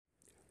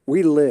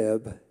We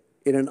live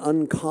in an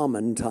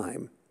uncommon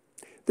time.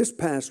 This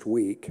past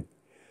week,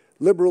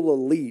 liberal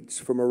elites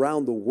from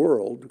around the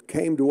world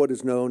came to what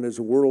is known as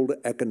the World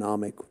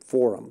Economic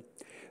Forum.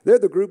 They're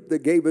the group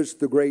that gave us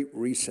the Great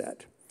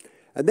Reset.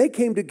 And they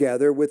came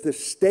together with the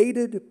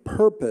stated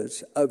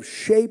purpose of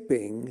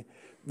shaping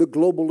the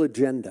global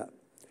agenda.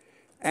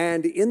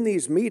 And in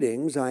these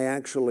meetings, I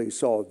actually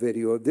saw a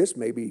video of this,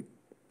 maybe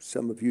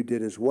some of you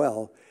did as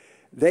well.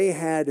 They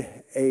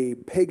had a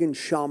pagan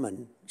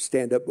shaman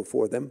stand up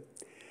before them.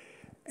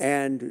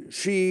 And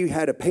she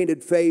had a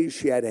painted face,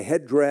 she had a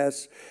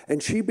headdress,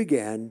 and she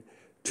began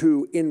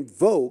to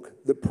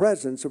invoke the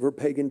presence of her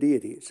pagan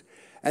deities.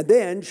 And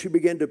then she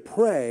began to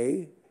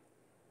pray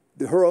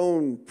her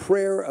own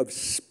prayer of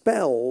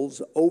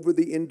spells over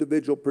the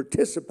individual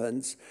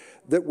participants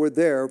that were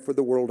there for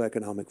the World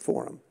Economic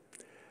Forum.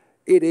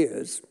 It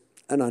is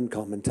an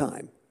uncommon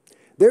time.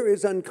 There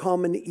is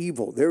uncommon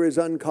evil. There is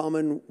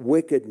uncommon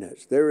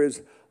wickedness. There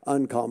is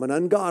uncommon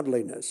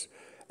ungodliness.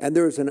 And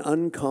there is an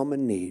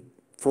uncommon need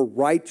for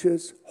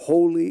righteous,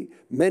 holy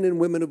men and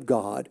women of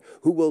God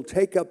who will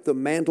take up the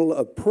mantle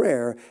of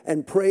prayer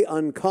and pray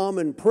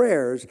uncommon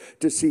prayers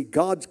to see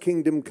God's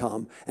kingdom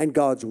come and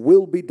God's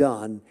will be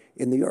done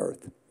in the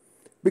earth.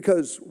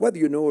 Because whether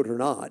you know it or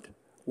not,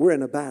 we're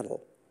in a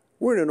battle.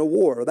 We're in a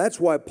war.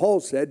 That's why Paul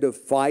said to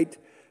fight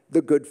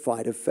the good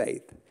fight of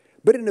faith.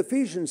 But in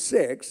Ephesians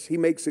 6, he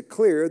makes it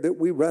clear that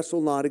we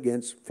wrestle not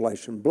against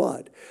flesh and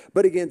blood,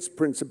 but against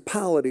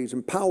principalities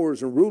and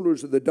powers and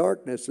rulers of the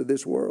darkness of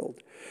this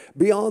world.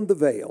 Beyond the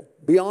veil,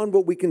 beyond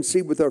what we can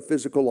see with our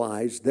physical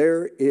eyes,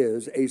 there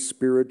is a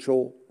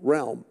spiritual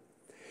realm.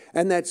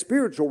 And that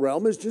spiritual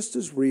realm is just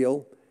as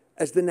real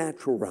as the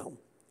natural realm.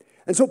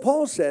 And so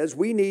Paul says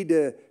we need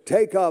to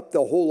take up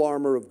the whole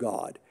armor of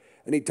God.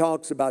 And he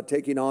talks about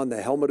taking on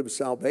the helmet of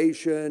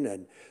salvation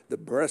and the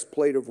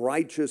breastplate of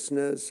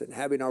righteousness and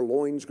having our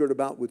loins girt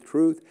about with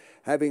truth,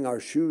 having our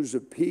shoes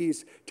of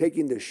peace,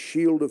 taking the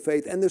shield of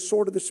faith and the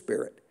sword of the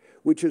Spirit,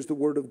 which is the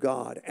word of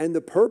God. And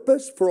the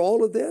purpose for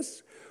all of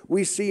this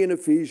we see in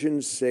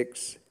Ephesians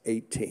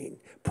 6:18,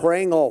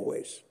 praying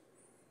always.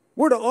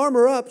 We're to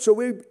armor up so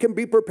we can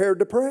be prepared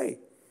to pray.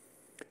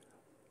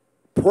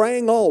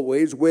 Praying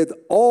always with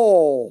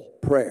all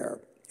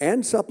prayer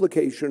and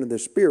supplication in the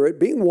Spirit,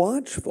 being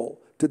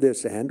watchful to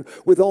this end,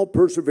 with all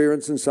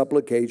perseverance and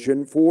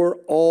supplication for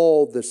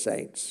all the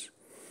saints.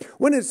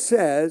 When it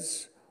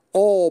says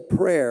all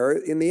prayer,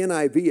 in the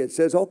NIV it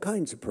says all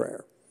kinds of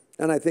prayer.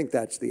 And I think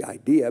that's the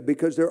idea,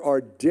 because there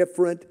are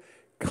different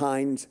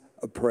kinds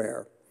of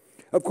prayer.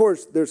 Of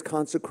course, there's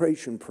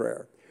consecration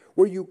prayer,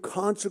 where you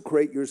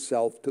consecrate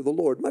yourself to the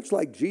Lord, much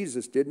like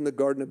Jesus did in the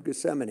Garden of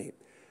Gethsemane.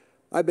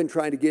 I've been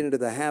trying to get into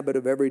the habit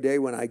of every day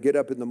when I get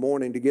up in the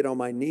morning to get on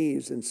my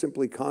knees and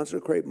simply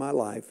consecrate my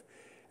life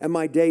and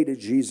my day to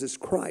Jesus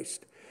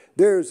Christ.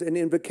 There's an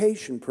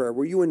invocation prayer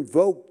where you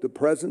invoke the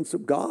presence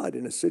of God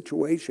in a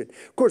situation.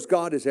 Of course,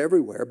 God is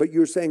everywhere, but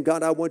you're saying,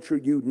 God, I want your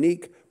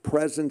unique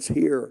presence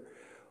here.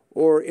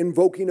 Or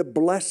invoking a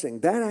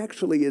blessing. That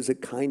actually is a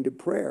kind of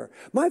prayer.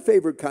 My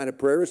favorite kind of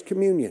prayer is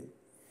communion,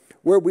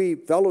 where we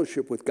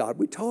fellowship with God.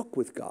 We talk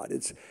with God.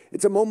 It's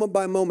a moment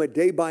by moment,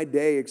 day by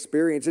day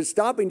experience. It's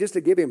stopping just to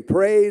give him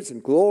praise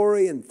and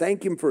glory and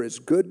thank him for his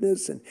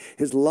goodness and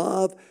his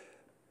love.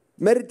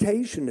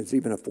 Meditation is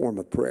even a form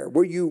of prayer,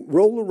 where you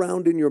roll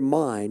around in your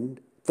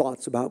mind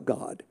thoughts about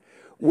God,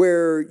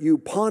 where you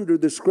ponder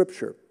the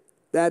scripture.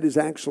 That is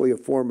actually a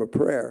form of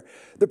prayer.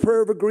 The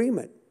prayer of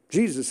agreement.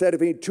 Jesus said,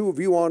 if any two of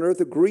you on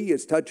earth agree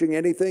as touching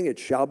anything, it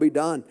shall be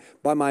done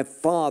by my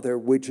Father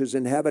which is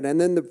in heaven. And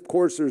then, of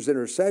course, there's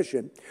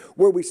intercession,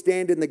 where we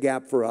stand in the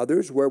gap for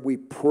others, where we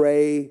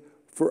pray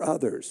for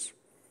others.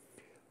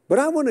 But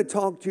I want to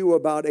talk to you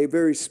about a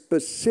very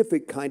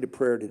specific kind of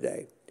prayer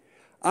today.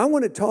 I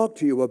want to talk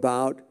to you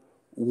about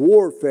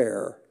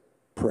warfare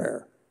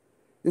prayer.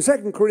 In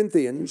 2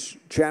 Corinthians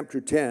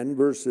chapter 10,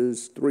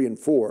 verses 3 and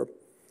 4,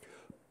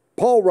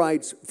 Paul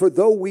writes, for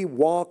though we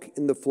walk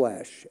in the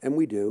flesh, and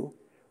we do,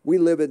 we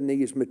live in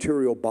these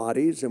material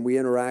bodies and we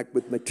interact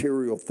with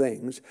material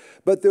things,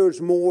 but there's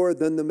more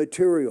than the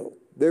material.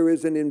 There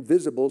is an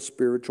invisible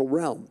spiritual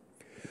realm.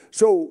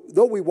 So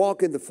though we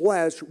walk in the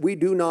flesh, we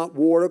do not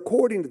war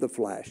according to the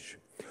flesh.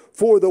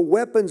 For the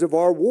weapons of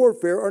our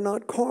warfare are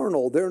not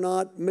carnal. They're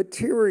not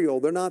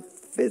material. They're not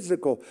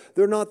physical.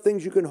 They're not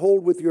things you can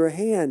hold with your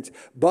hands,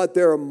 but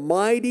they're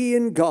mighty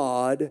in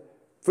God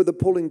for the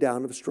pulling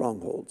down of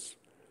strongholds.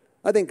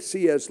 I think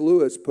C.S.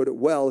 Lewis put it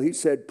well. He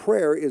said,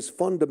 prayer is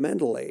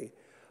fundamentally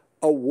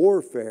a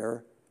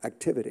warfare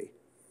activity.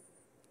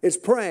 It's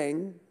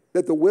praying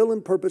that the will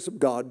and purpose of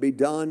God be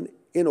done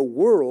in a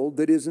world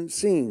that isn't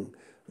seeing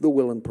the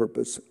will and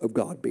purpose of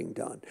God being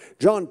done.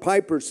 John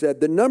Piper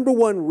said, the number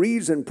one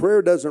reason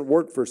prayer doesn't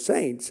work for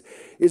saints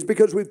is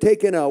because we've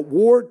taken a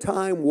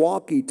wartime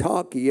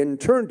walkie-talkie and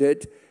turned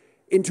it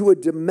into a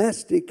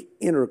domestic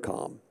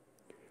intercom.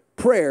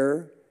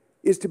 Prayer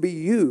is to be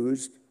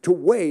used to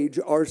wage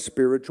our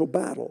spiritual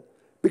battle,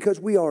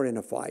 because we are in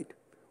a fight.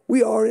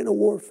 We are in a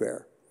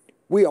warfare.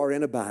 We are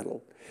in a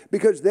battle.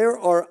 Because there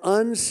are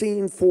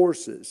unseen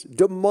forces,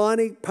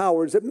 demonic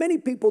powers that many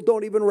people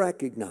don't even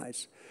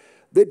recognize,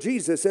 that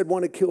Jesus said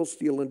want to kill,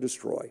 steal, and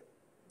destroy.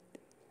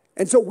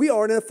 And so we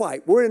are in a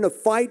fight. We're in a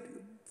fight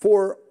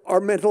for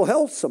our mental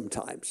health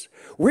sometimes.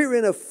 We're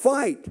in a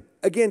fight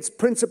against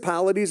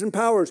principalities and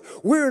powers.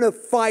 We're in a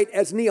fight,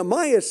 as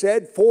Nehemiah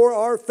said, for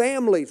our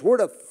families. We're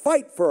to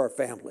fight for our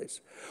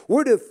families.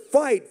 We're to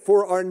fight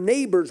for our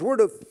neighbors. We're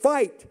to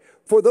fight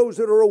for those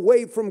that are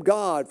away from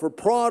God, for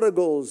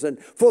prodigals and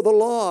for the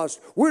lost.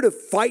 We're to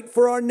fight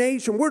for our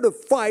nation. We're to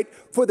fight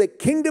for the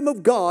kingdom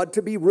of God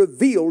to be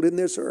revealed in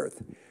this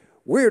earth.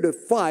 We're to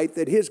fight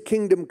that his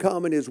kingdom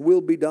come and his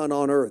will be done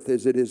on earth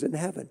as it is in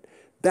heaven.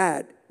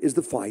 That is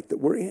the fight that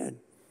we're in.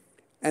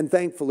 And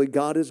thankfully,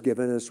 God has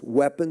given us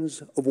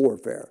weapons of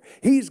warfare.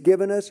 He's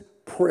given us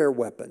prayer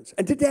weapons.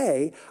 And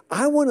today,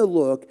 I want to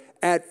look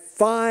at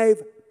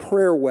 5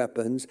 prayer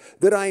weapons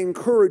that I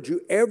encourage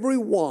you, every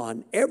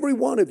one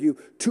of you,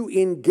 to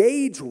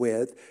engage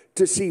with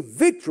to see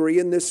victory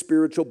in this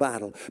spiritual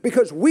battle.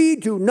 Because we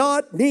do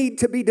not need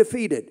to be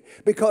defeated,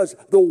 because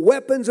the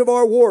weapons of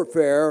our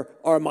warfare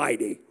are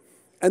mighty.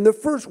 And the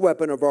first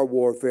weapon of our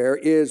warfare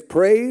is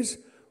praise,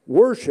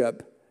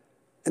 worship,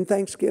 and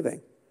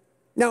thanksgiving.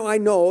 Now, I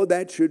know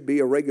that should be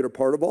a regular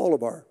part of all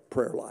of our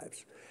prayer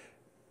lives.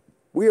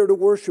 We are to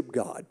worship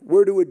God.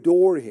 We're to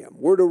adore him.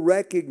 We're to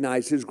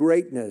recognize his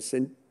greatness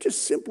and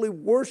just simply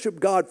worship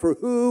God for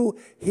who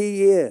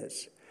he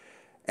is.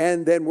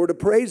 And then we're to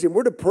praise him.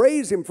 We're to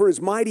praise him for his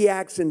mighty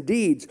acts and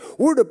deeds.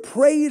 We're to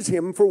praise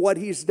him for what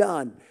he's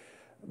done.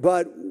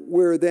 But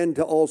we're then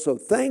to also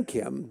thank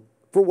him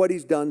for what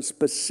he's done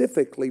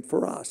specifically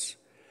for us.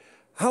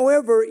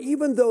 However,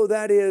 even though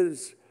that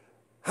is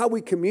how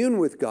we commune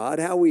with God,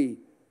 how we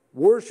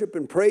worship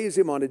and praise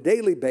him on a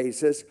daily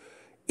basis,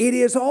 it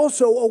is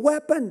also a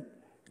weapon.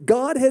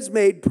 God has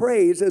made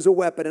praise as a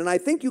weapon. And I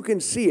think you can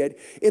see it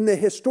in the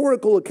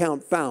historical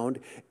account found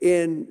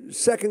in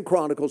 2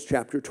 Chronicles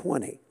chapter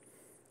 20.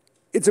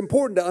 It's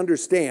important to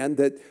understand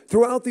that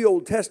throughout the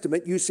Old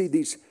Testament, you see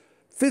these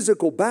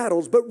physical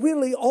battles, but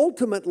really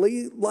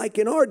ultimately, like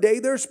in our day,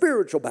 they're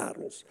spiritual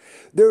battles.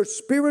 They're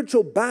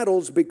spiritual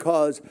battles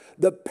because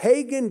the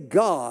pagan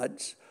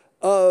gods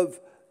of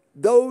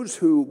those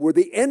who were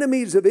the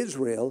enemies of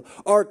Israel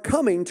are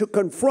coming to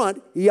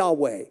confront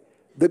Yahweh,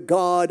 the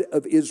God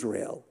of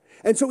Israel.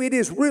 And so it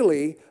is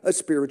really a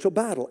spiritual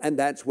battle, and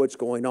that's what's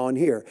going on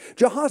here.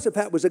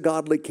 Jehoshaphat was a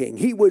godly king.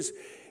 He was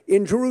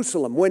in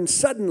Jerusalem when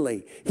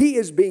suddenly he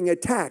is being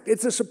attacked.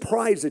 It's a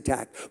surprise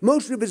attack.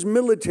 Most of his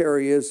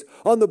military is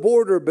on the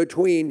border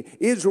between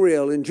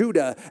Israel and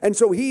Judah, and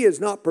so he is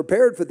not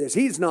prepared for this.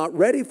 He's not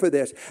ready for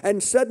this.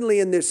 And suddenly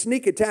in this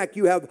sneak attack,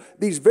 you have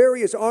these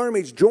various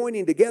armies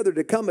joining together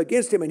to come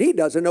against him, and he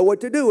doesn't know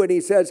what to do. And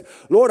he says,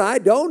 Lord, I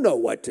don't know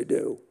what to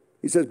do.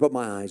 He says, but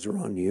my eyes are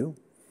on you.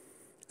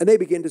 And they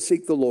begin to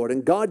seek the Lord,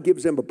 and God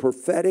gives them a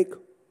prophetic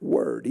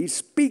word. He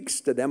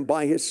speaks to them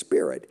by his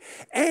Spirit.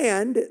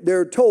 And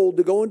they're told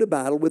to go into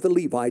battle with the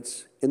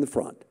Levites in the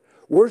front,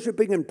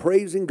 worshiping and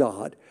praising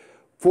God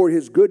for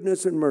his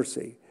goodness and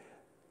mercy.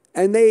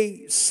 And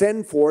they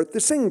send forth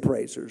the sing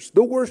praisers,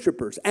 the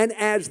worshipers. And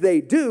as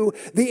they do,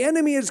 the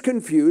enemy is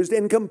confused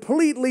and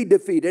completely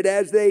defeated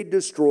as they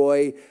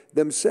destroy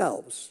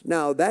themselves.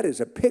 Now, that is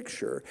a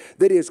picture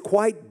that is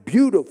quite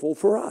beautiful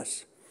for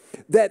us,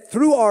 that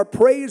through our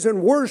praise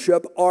and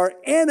worship, our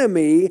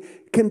enemy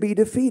can be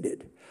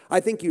defeated. I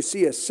think you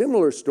see a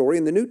similar story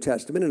in the New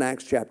Testament in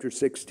Acts chapter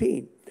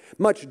 16.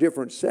 Much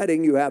different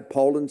setting. You have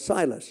Paul and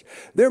Silas.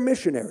 They're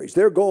missionaries.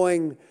 They're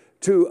going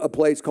to a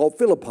place called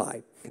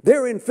Philippi.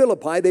 They're in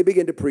Philippi. They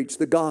begin to preach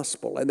the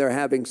gospel, and they're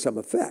having some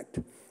effect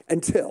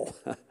until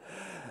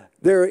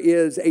there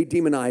is a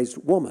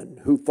demonized woman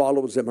who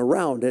follows them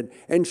around,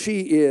 and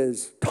she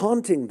is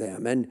taunting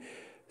them. And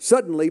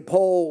suddenly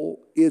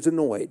Paul is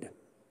annoyed.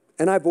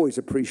 And I've always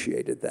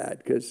appreciated that,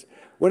 because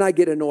when I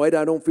get annoyed,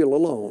 I don't feel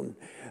alone.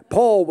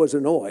 Paul was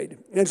annoyed.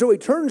 And so he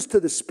turns to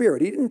the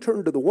spirit. He didn't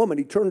turn to the woman.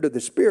 He turned to the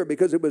spirit,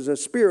 because it was a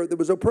spirit that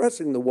was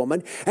oppressing the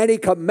woman. And he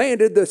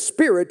commanded the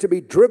spirit to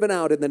be driven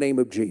out in the name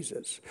of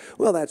Jesus.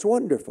 Well, that's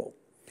wonderful.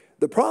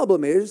 The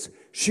problem is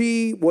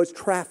she was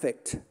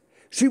trafficked.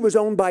 She was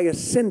owned by a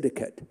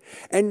syndicate.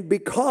 And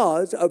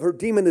because of her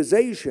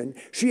demonization,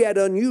 she had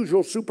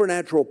unusual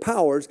supernatural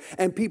powers,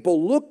 and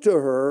people looked to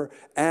her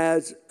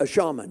as a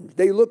shaman.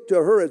 They looked to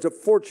her as a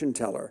fortune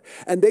teller,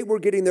 and they were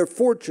getting their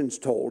fortunes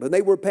told, and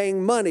they were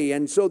paying money.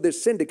 And so this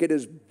syndicate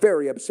is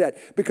very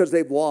upset because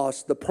they've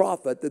lost the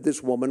profit that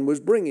this woman was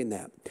bringing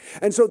them.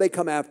 And so they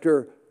come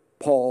after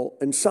Paul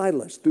and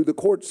Silas through the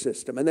court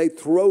system, and they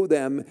throw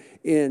them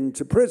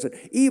into prison,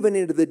 even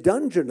into the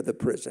dungeon of the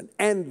prison.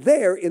 And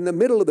there, in the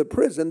middle of the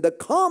prison, the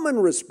common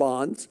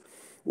response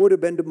would have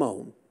been to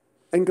moan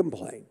and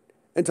complain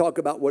and talk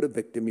about what a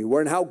victim you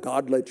were and how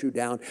God let you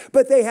down.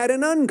 But they had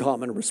an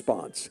uncommon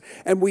response.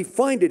 And we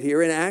find it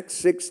here in Acts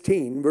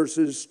 16,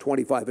 verses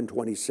 25 and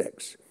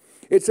 26.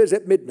 It says,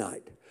 at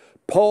midnight,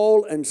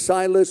 Paul and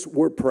Silas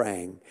were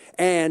praying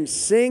and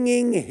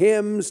singing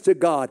hymns to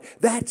God.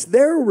 That's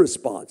their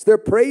response. They're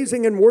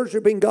praising and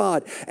worshiping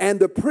God. And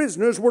the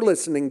prisoners were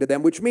listening to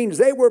them, which means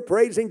they were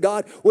praising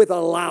God with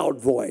a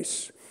loud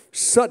voice.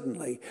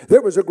 Suddenly,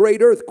 there was a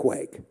great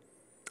earthquake,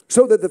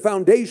 so that the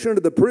foundation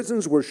of the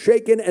prisons were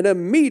shaken, and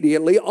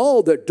immediately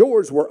all the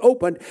doors were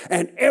opened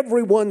and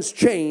everyone's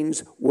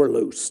chains were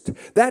loosed.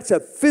 That's a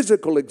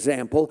physical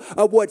example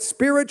of what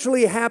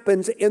spiritually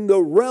happens in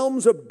the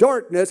realms of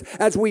darkness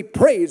as we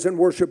praise and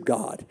worship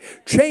God.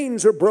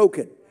 Chains are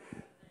broken.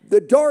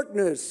 The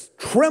darkness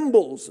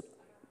trembles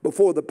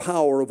before the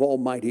power of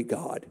Almighty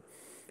God.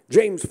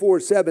 James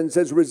 4:7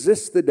 says,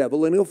 resist the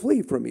devil and he'll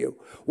flee from you.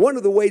 One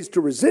of the ways to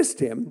resist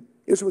him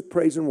is with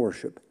praise and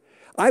worship.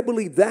 I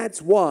believe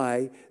that's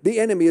why the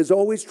enemy is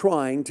always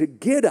trying to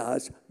get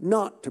us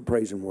not to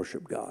praise and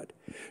worship God.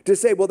 To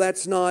say, well,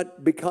 that's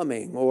not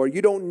becoming, or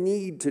you don't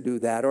need to do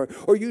that,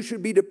 or you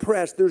should be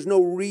depressed. There's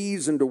no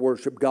reason to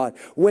worship God.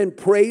 When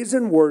praise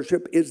and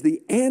worship is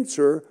the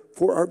answer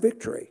for our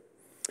victory.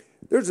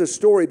 There's a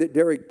story that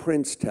Derek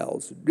Prince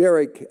tells.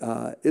 Derek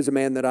is a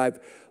man that I've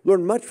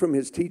learned much from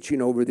his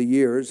teaching over the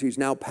years. He's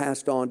now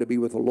passed on to be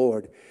with the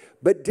Lord.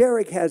 But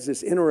Derek has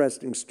this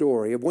interesting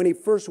story of when he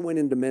first went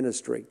into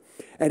ministry,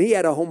 and he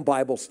had a home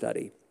Bible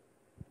study.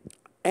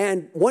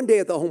 And one day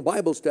at the home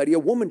Bible study, a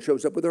woman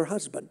shows up with her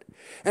husband.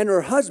 And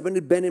her husband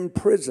had been in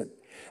prison.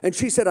 And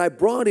she said, I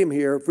brought him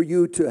here for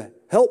you to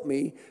help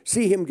me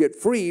see him get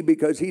free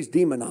because he's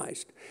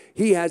demonized.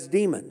 He has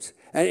demons.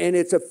 And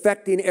it's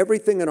affecting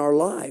everything in our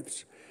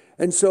lives.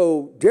 And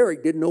so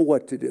Derek didn't know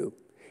what to do.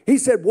 He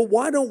said, well,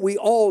 why don't we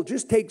all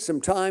just take some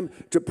time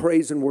to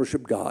praise and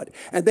worship God?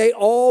 And they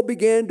all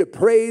began to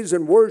praise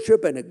and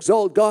worship and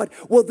exalt God.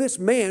 Well, this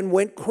man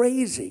went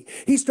crazy.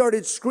 He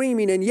started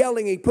screaming and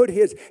yelling. He put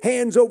his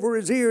hands over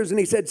his ears and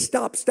he said,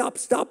 stop, stop,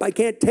 stop. I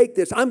can't take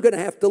this. I'm going to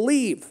have to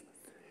leave.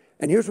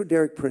 And here's what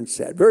Derek Prince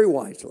said, very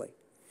wisely.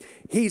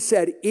 He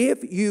said,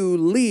 if you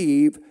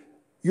leave,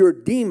 your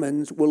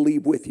demons will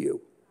leave with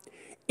you.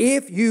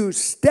 If you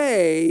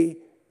stay,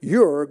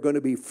 you're going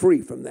to be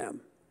free from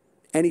them.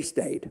 And he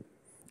stayed.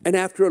 And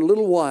after a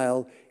little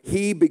while,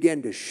 he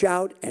began to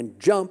shout and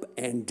jump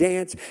and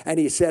dance. And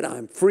he said,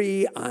 I'm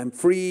free, I'm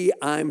free,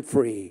 I'm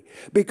free.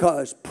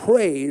 Because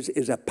praise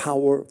is a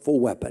powerful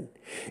weapon.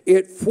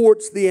 It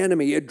thwarts the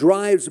enemy. It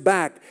drives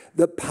back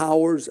the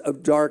powers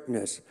of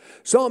darkness.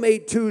 Psalm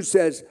 8:2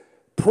 says,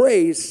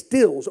 praise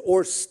stills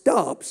or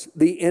stops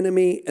the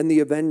enemy and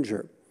the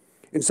avenger.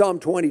 In Psalm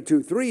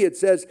 22:3, it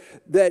says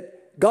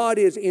that God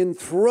is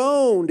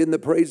enthroned in the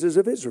praises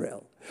of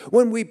Israel.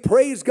 When we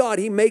praise God,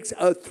 he makes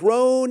a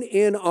throne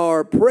in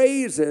our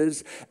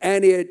praises,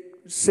 and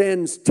it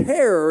sends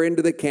terror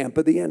into the camp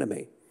of the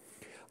enemy.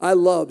 I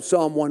love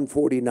Psalm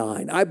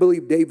 149. I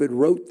believe David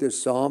wrote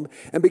this psalm,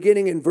 and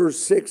beginning in verse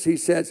 6, he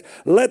says,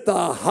 let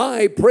the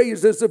high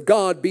praises of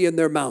God be in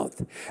their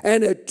mouth,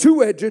 and a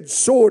two-edged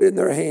sword in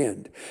their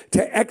hand,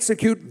 to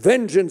execute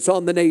vengeance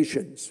on the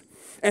nations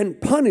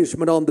and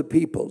punishment on the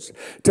peoples,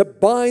 to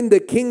bind the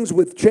kings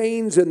with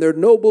chains and their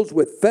nobles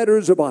with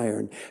fetters of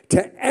iron,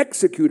 to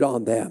execute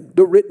on them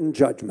the written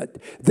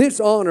judgment. This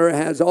honor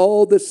has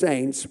all the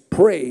saints.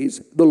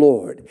 Praise the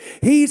Lord.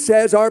 He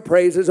says our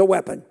praise is a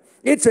weapon.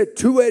 It's a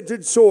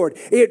two-edged sword.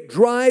 It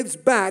drives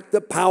back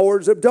the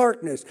powers of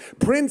darkness.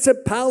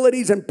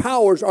 Principalities and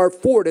powers are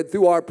thwarted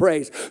through our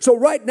praise. So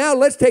right now,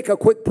 let's take a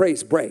quick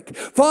praise break.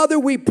 Father,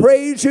 we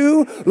praise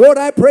you. Lord,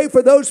 I pray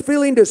for those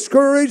feeling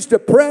discouraged,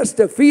 depressed,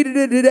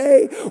 defeated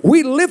today.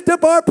 We lift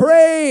up our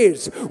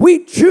praise.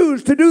 We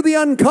choose to do the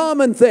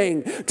uncommon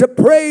thing, to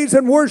praise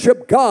and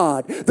worship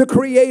God, the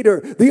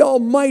Creator, the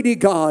Almighty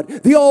God,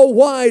 the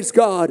all-wise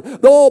God,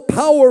 the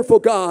all-powerful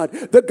God,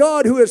 the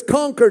God who has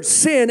conquered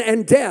sin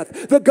and death,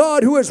 the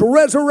God who is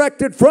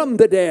resurrected from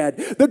the dead,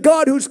 the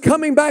God who's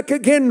coming back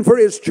again for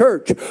his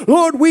church.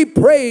 Lord, we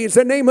praise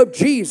the name of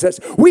Jesus.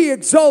 We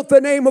exalt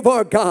the name of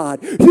our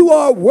God. You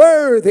are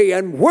worthy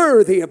and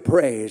worthy of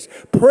praise.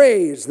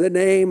 Praise the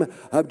name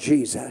of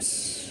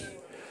Jesus.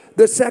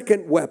 The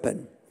second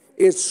weapon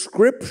is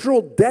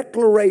scriptural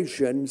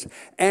declarations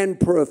and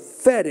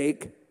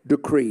prophetic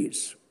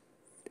decrees.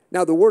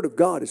 Now, the Word of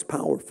God is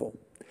powerful.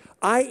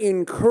 I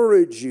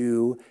encourage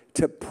you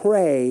to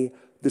pray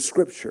the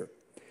Scripture.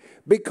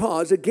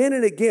 Because again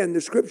and again,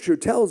 the Scripture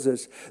tells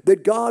us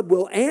that God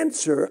will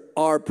answer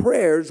our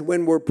prayers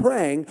when we're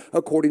praying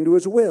according to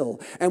his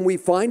will. And we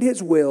find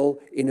his will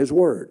in his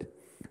word.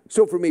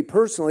 So for me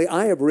personally,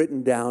 I have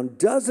written down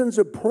dozens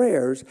of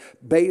prayers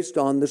based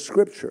on the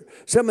Scripture.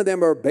 Some of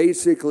them are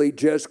basically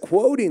just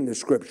quoting the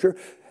Scripture.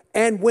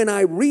 And when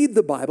I read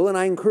the Bible, and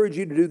I encourage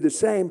you to do the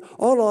same,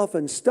 I'll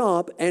often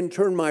stop and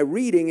turn my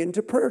reading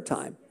into prayer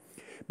time.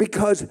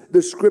 Because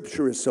the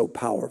Scripture is so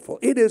powerful.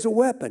 It is a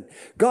weapon.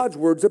 God's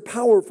Word's a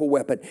powerful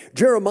weapon.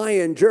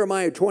 Jeremiah in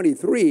Jeremiah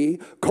 23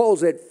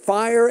 calls it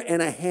fire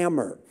and a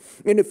hammer.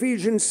 In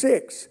Ephesians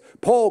 6,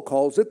 Paul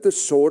calls it the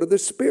sword of the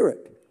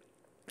Spirit.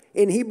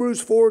 In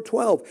Hebrews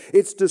 4:12,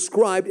 it's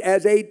described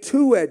as a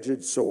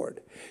two-edged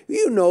sword.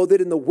 You know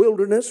that in the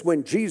wilderness,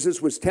 when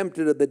Jesus was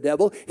tempted of the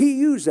devil, he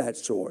used that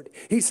sword.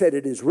 He said,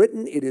 "It is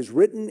written, it is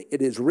written,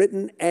 it is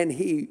written," and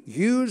he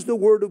used the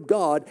word of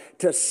God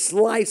to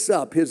slice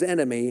up his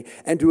enemy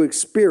and to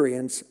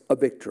experience a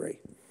victory.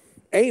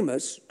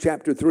 Amos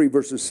chapter 3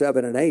 verses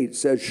 7 and 8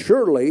 says,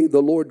 "Surely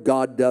the Lord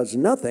God does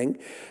nothing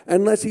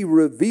unless he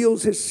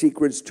reveals his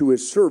secrets to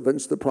his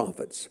servants, the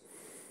prophets.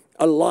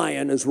 A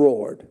lion has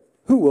roared.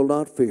 Who will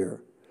not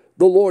fear?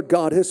 The Lord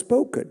God has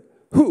spoken.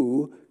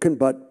 Who can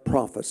but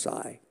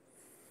prophesy?"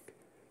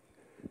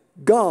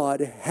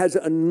 God has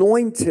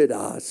anointed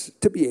us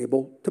to be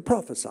able to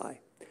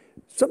prophesy.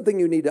 Something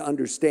you need to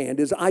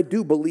understand is I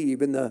do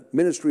believe in the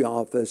ministry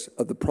office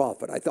of the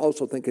prophet. I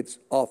also think it's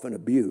often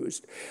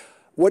abused.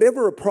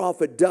 Whatever a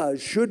prophet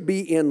does should be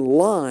in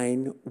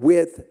line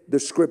with the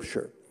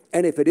scripture.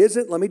 And if it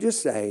isn't, let me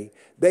just say,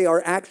 they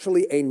are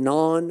actually a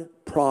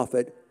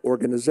non-profit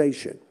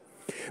organization.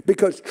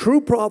 Because true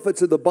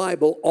prophets of the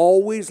Bible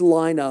always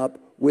line up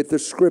with the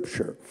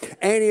scripture.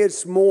 And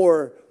it's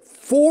more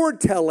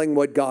foretelling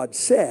what God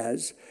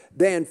says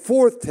than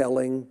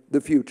forthtelling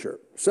the future.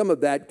 Some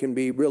of that can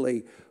be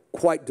really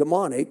quite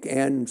demonic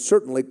and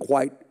certainly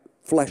quite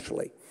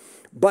fleshly.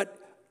 But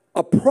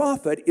a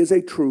prophet is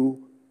a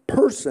true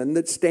person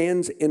that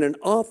stands in an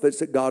office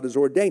that God has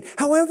ordained.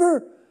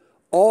 However,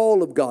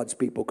 all of God's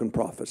people can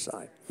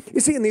prophesy. You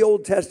see, in the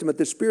Old Testament,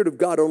 the Spirit of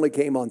God only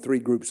came on three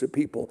groups of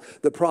people: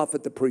 the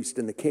prophet, the priest,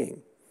 and the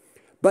king.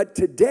 But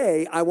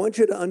today, I want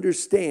you to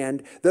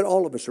understand that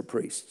all of us are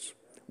priests.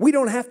 We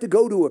don't have to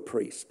go to a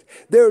priest.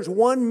 There's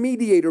one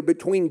mediator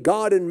between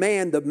God and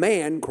man, the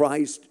man,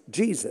 Christ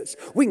Jesus.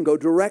 We can go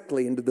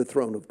directly into the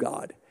throne of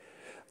God.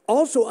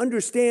 Also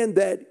understand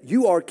that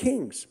you are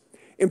kings.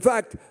 In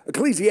fact,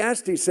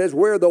 Ecclesiastes says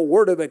where the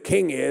word of a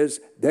king is,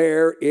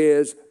 there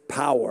is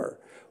power.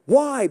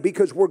 Why?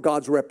 Because we're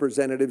God's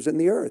representatives in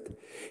the earth.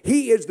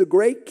 He is the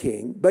great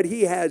king, but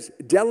he has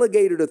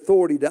delegated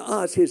authority to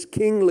us, his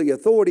kingly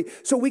authority,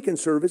 so we can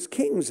serve as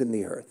kings in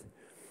the earth.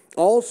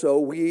 Also,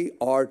 we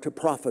are to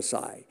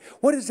prophesy.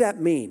 What does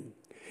that mean?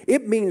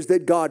 It means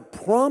that God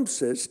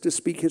prompts us to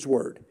speak his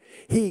word.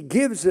 He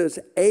gives us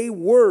a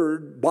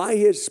word by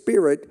his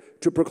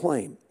Spirit to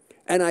proclaim.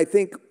 And I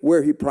think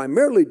where he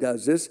primarily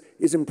does this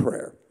is in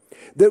prayer.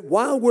 That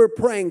while we're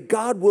praying,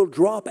 God will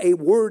drop a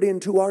word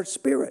into our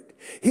spirit.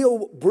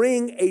 He'll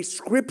bring a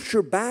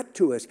scripture back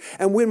to us.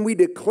 And when we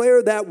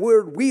declare that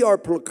word, we are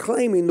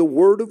proclaiming the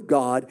word of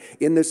God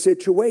in the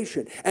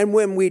situation. And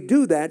when we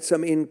do that,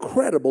 some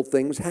incredible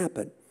things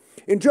happen.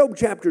 In Job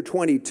chapter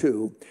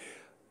 22,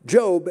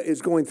 Job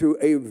is going through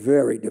a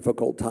very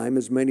difficult time,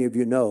 as many of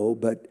you know,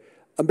 but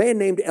a man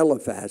named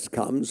Eliphaz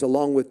comes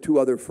along with two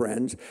other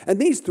friends. And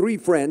these three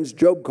friends,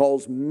 Job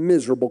calls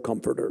miserable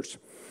comforters.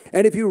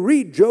 And if you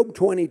read Job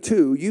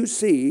 22, you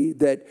see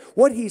that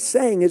what he's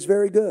saying is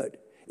very good.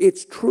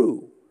 It's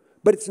true,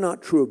 but it's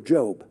not true of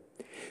Job.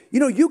 You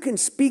know, you can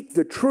speak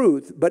the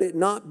truth, but it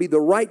not be the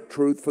right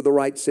truth for the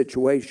right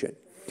situation.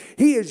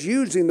 He is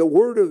using the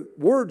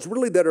words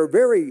really that are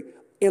very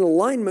in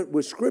alignment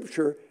with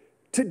Scripture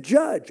to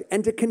judge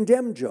and to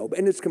condemn Job,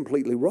 and it's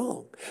completely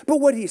wrong. But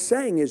what he's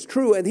saying is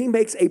true, and he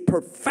makes a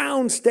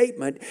profound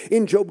statement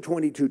in Job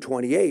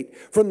 22:28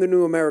 from the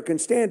New American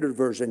Standard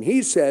Version.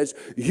 He says,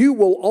 "You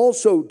will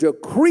also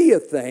decree a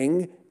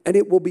thing, and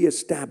it will be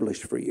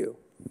established for you."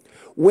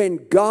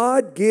 When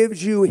God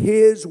gives you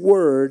his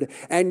word,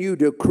 and you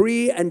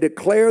decree and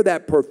declare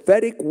that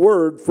prophetic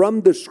word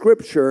from the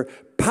Scripture,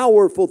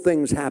 powerful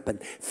things happen.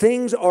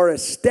 Things are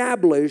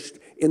established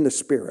in the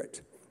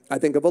Spirit. I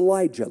think of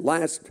Elijah.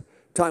 Last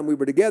time we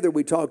were together,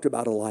 we talked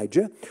about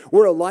Elijah,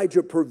 where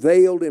Elijah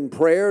prevailed in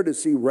prayer to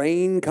see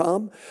rain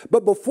come.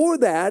 But before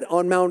that,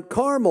 on Mount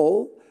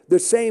Carmel, the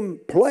same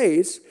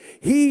place,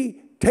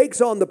 he takes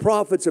on the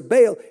prophets of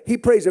Baal. He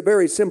prays a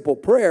very simple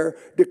prayer,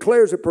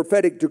 declares a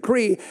prophetic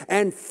decree,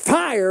 and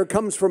fire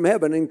comes from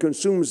heaven and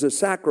consumes the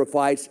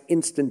sacrifice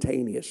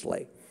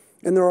instantaneously.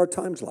 And there are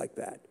times like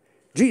that.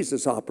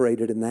 Jesus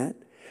operated in that.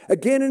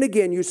 Again and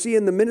again, you see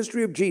in the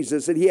ministry of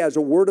Jesus that he has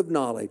a word of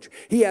knowledge.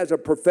 He has a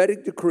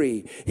prophetic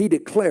decree. He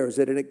declares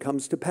it and it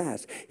comes to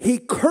pass. He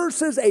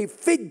curses a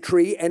fig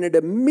tree and it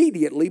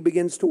immediately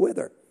begins to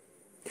wither.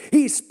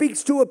 He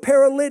speaks to a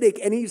paralytic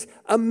and he's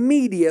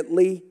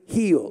immediately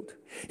healed.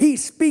 He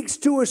speaks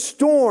to a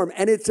storm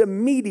and it's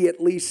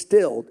immediately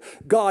stilled.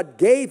 God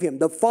gave him,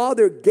 the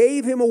Father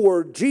gave him a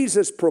word.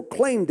 Jesus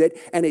proclaimed it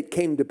and it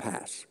came to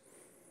pass.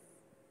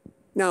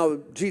 Now,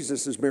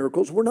 Jesus'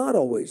 miracles were not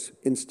always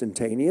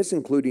instantaneous,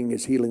 including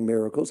his healing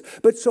miracles,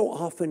 but so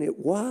often it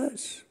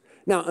was.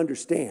 Now,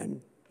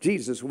 understand,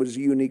 Jesus was a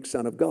unique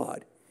Son of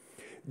God.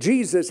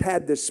 Jesus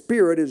had the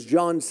Spirit, as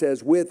John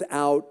says,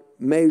 without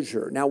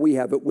measure. Now, we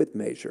have it with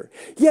measure.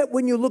 Yet,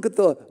 when you look at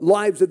the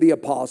lives of the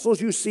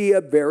apostles, you see a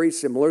very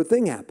similar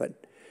thing happen.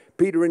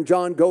 Peter and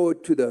John go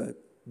to the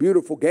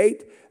beautiful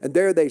gate, and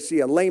there they see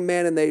a lame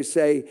man, and they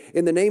say,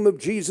 in the name of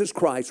Jesus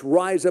Christ,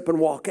 rise up and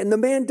walk. And the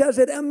man does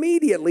it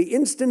immediately,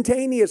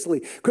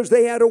 instantaneously, because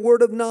they had a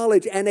word of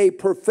knowledge, and a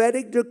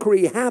prophetic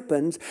decree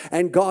happens,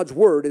 and God's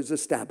word is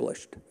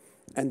established.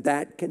 And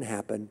that can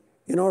happen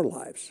in our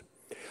lives.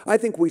 I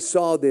think we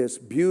saw this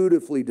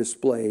beautifully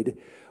displayed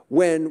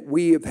when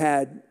we have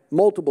had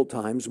multiple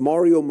times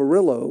Mario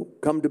Murillo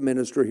come to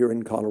minister here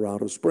in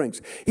Colorado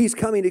Springs. He's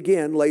coming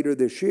again later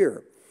this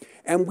year.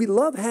 And we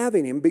love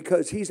having him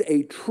because he's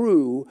a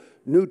true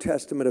New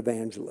Testament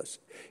evangelist.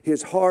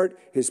 His heart,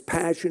 his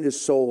passion, his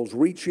soul's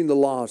reaching the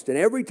lost. And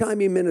every time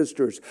he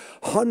ministers,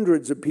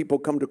 hundreds of people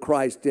come to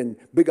Christ in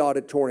big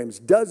auditoriums.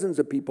 Dozens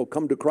of people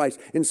come to Christ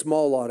in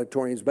small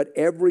auditoriums. But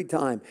every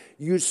time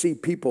you see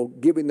people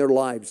giving their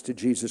lives to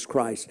Jesus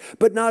Christ.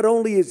 But not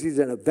only is he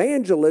an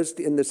evangelist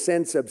in the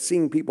sense of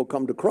seeing people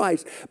come to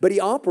Christ, but he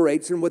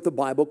operates in what the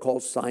Bible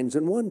calls signs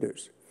and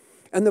wonders.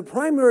 And the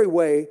primary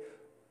way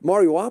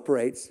Mario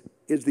operates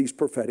is these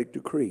prophetic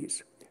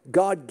decrees.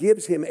 God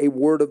gives him a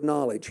word of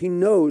knowledge. He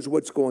knows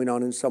what's going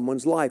on in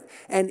someone's life,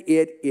 and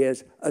it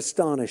is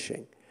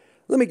astonishing.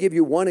 Let me give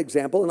you one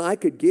example, and I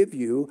could give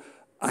you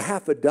a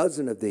half a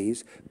dozen of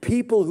these.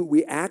 People who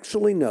we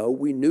actually know,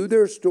 we knew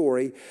their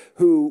story,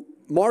 who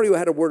Mario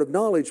had a word of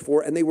knowledge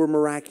for, and they were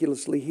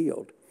miraculously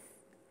healed.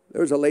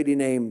 There was a lady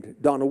named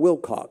Donna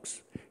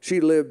Wilcox. She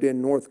lived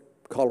in North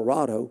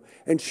Colorado,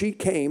 and she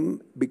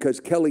came because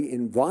Kelly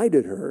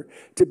invited her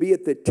to be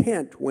at the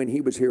tent when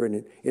he was here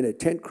in a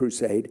tent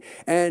crusade,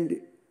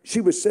 and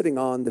she was sitting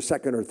on the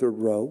second or third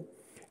row,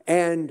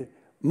 and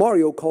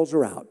Mario calls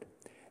her out,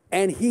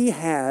 and he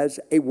has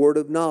a word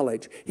of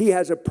knowledge. He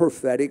has a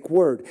prophetic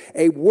word,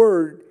 a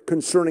word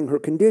concerning her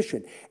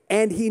condition.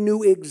 And he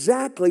knew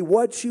exactly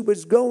what she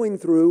was going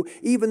through,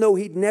 even though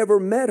he'd never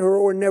met her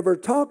or never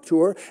talked to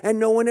her, and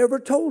no one ever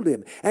told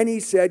him. And he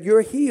said,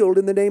 you're healed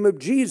in the name of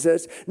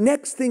Jesus.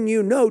 Next thing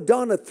you know,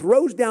 Donna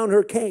throws down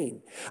her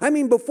cane. I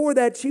mean, before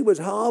that, she was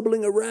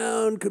hobbling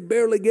around, could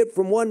barely get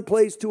from one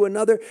place to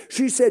another.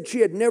 She said she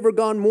had never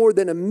gone more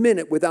than a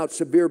minute without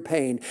severe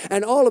pain.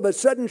 And all of a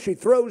sudden, she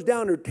throws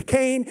down her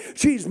cane.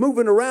 She's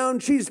moving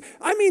around.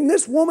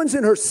 This woman's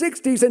in her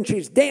 60s, and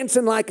she's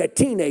dancing like a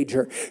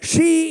teenager.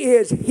 She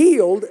is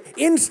healed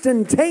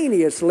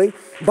instantaneously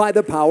by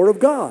the power of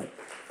God.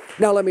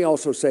 Now, let me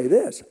also say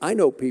this. I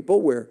know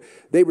people where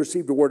they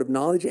received a word of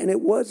knowledge and it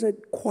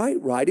wasn't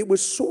quite right. It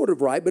was sort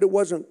of right, but it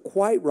wasn't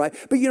quite right.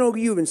 But you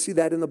even see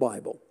that in the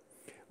Bible.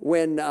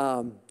 When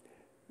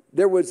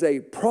there was a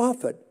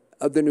prophet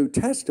of the New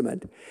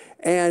Testament,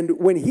 and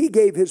when he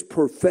gave his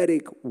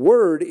prophetic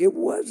word, it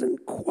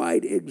wasn't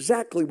quite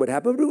exactly what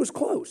happened, but it was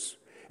close.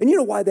 And you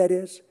know why that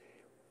is?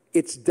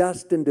 It's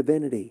dust and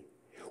divinity.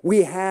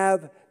 We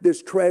have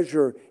this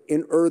treasure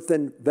in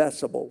earthen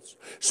vessels.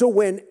 So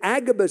when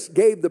Agabus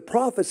gave the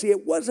prophecy,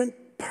 it wasn't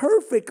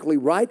perfectly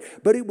right,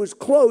 but it was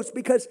close,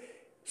 because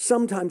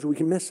sometimes we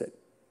can miss it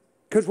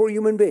because we're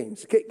human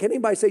beings. Can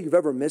anybody say you've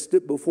ever missed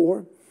it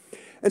before?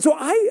 And so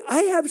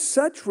I have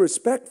such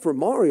respect for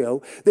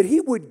Mario that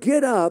he would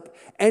get up,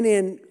 and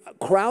in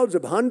crowds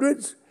of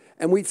hundreds,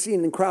 and we've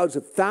seen in crowds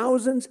of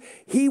thousands,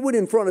 he would,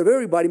 in front of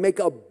everybody, make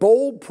a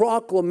bold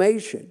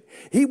proclamation.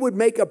 He would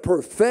make a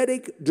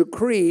prophetic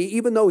decree,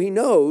 even though he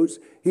knows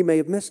he may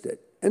have missed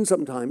it. And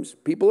sometimes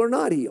people are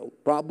not healed,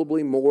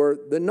 probably more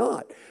than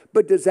not.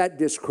 But does that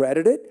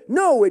discredit it?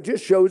 No, it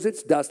just shows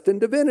it's dust and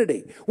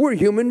divinity. We're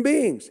human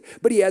beings.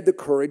 But he had the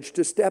courage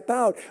to step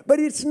out. But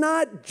it's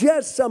not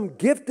just some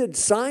gifted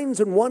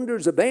signs and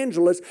wonders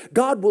evangelist.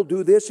 God will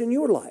do this in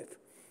your life.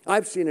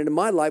 I've seen it in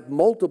my life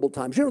multiple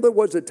times. There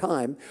was a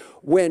time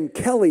when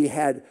Kelly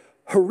had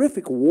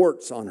horrific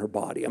warts on her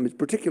body,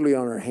 particularly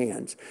on her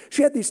hands.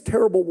 She had these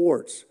terrible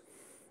warts.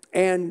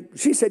 And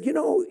she said,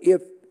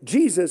 if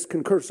Jesus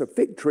can curse a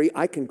fig tree,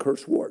 I can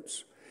curse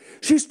warts.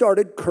 She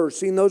started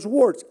cursing those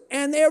warts,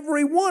 and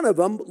every one of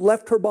them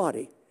left her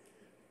body.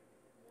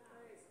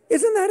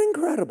 Isn't that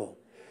incredible?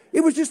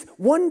 It was just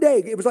one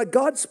day. It was like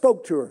God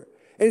spoke to her.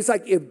 And it's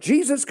like, if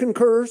Jesus can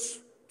curse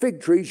fig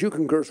trees, you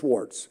can curse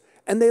warts.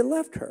 And they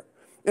left her.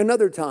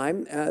 Another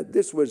time,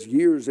 this was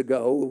years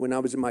ago when I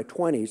was in my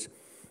 20s,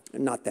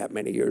 not that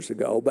many years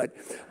ago, but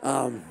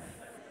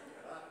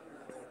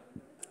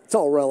it's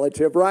all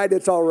relative, right?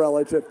 It's all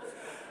relative.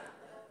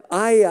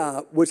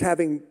 I was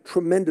having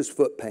tremendous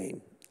foot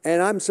pain,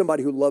 and I'm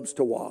somebody who loves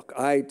to walk.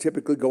 I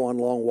typically go on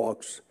long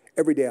walks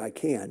every day I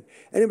can,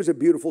 and it was a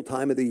beautiful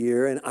time of the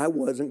year, and I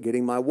wasn't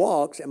getting my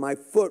walks, and my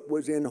foot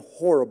was in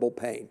horrible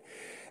pain.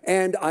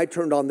 And I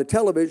turned on the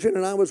television,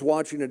 and I was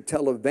watching a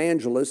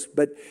televangelist,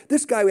 but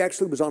this guy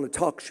actually was on a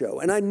talk show,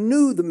 and I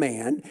knew the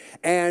man,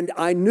 and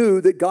I knew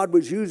that God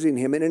was using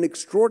him in an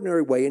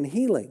extraordinary way in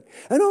healing.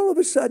 And all of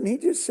a sudden, he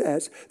just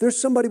says, there's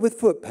somebody with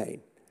foot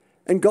pain,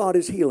 and God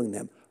is healing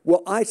them.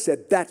 Well, I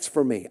said, that's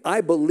for me. I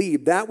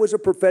believe that was a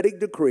prophetic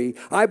decree.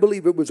 I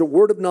believe it was a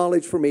word of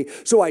knowledge for me.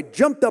 So I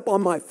jumped up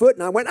on my foot,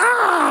 and I went,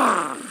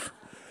 ah!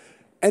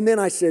 And then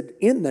I said,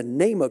 in the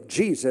name of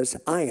Jesus,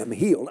 I am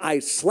healed. I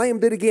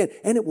slammed it again,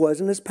 and it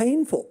wasn't as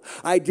painful.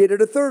 I did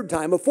it a third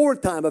time, a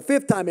fourth time, a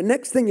fifth time, and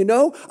next thing you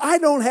know, I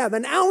don't have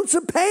an ounce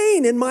of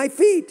pain in my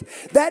feet.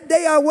 That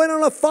day I went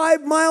on a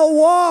 5-mile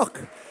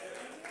walk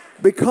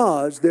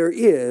because there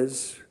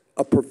is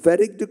a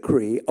prophetic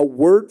decree, a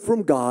word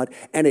from God,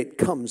 and it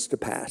comes to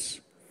pass.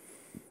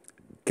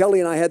 Kelly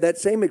and I had that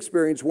same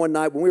experience one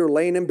night when we were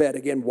laying in bed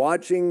again,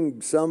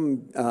 watching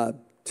some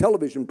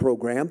television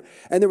program,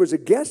 and there was a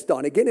guest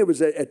on. Again, it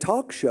was a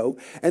talk show,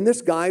 and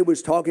this guy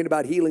was talking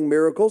about healing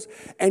miracles,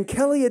 and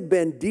Kelly had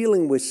been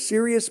dealing with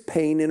serious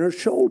pain in her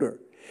shoulder.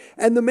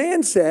 And the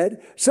man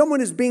said,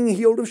 someone is being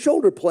healed of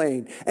shoulder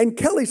pain. And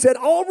Kelly said,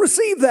 I'll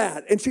receive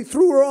that. And she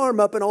threw her arm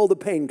up, and all the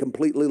pain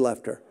completely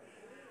left her.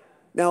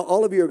 Now,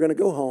 all of you are going to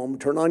go home,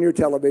 turn on your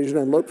television,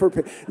 and look for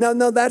pain.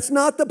 No, that's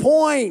not the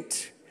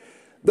point.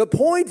 The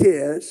point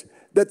is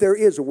that there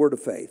is a word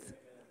of faith.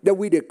 That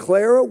we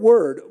declare a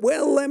word.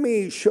 Well, let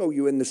me show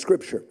you in the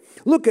scripture.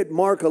 Look at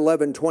Mark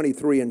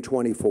 11:23 and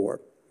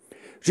 24.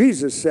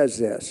 Jesus says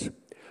this,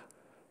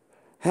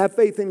 have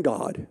faith in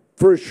God,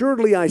 for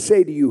assuredly I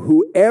say to you,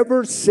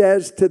 whoever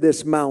says to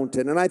this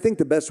mountain, and I think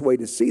the best way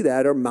to see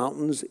that are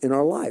mountains in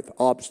our life,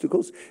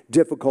 obstacles,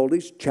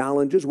 difficulties,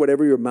 challenges,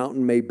 whatever your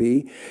mountain may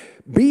be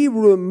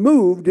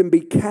removed and be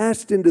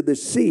cast into the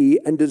sea,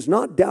 and does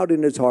not doubt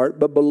in his heart,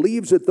 but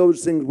believes that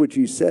those things which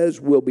he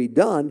says will be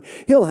done,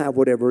 he'll have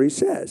whatever he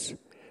says.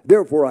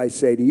 Therefore I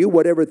say to you,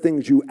 whatever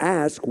things you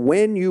ask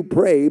when you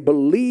pray,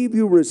 believe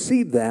you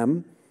receive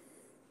them,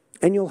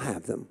 and you'll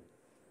have them.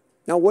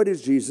 Now, what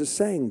is Jesus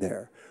saying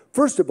there?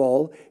 First of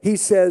all, he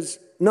says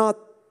not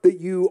that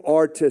you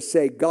are to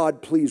say,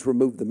 God, please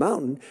remove the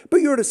mountain, but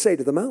you're to say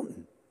to the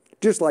mountain.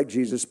 Just like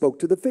Jesus spoke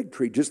to the fig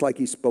tree, just like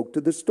he spoke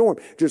to the storm,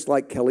 just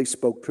like Kelly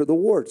spoke to the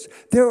warts.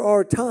 There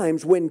are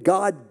times when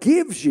God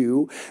gives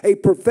you a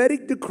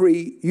prophetic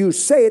decree, you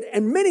say it,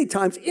 and many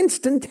times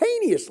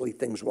instantaneously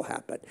things will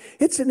happen.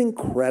 It's an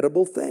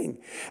incredible thing.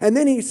 And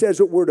then he says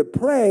that we're to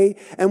pray,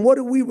 and what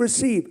do we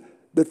receive?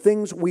 The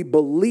things we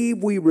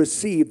believe we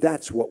receive,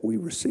 that's what we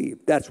receive.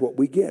 That's what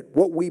we get.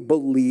 What we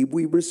believe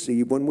we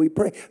receive when we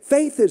pray.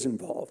 Faith is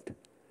involved.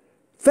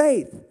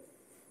 Faith.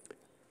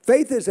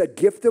 Faith is a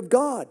gift of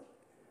God.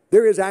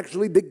 There is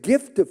actually the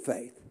gift of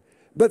faith.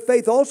 But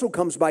faith also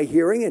comes by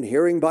hearing, and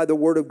hearing by the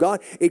word of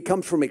God. It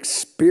comes from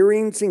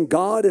experiencing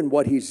God and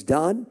what he's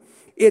done.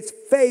 It's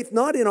faith,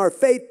 not in our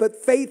faith, but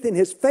faith in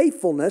his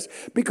faithfulness,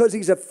 because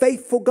he's a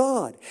faithful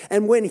God.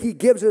 And when he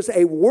gives us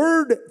a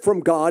word from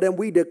God and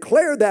we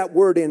declare that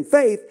word in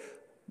faith,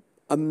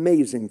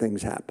 amazing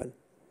things happen.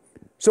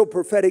 So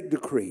prophetic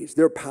decrees,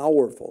 they're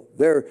powerful.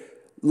 They're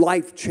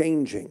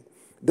life-changing.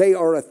 They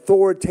are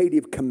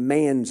authoritative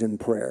commands in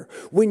prayer.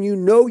 When you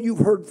know you've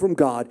heard from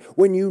God,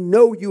 when you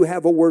know you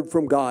have a word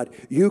from God,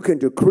 you can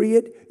decree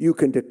it, you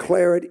can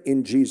declare it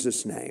in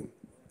Jesus' name.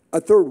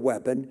 A third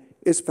weapon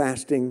is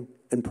fasting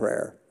and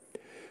prayer.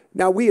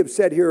 Now, we have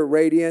said here at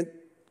Radiant,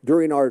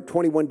 during our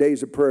 21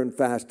 days of prayer and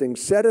fasting,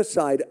 set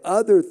aside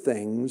other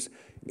things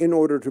in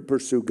order to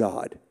pursue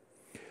God.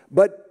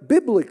 But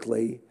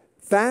biblically,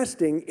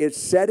 fasting is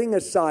setting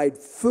aside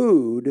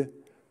food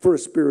for a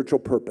spiritual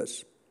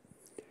purpose.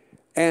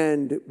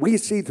 And we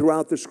see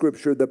throughout the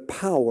scripture the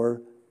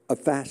power of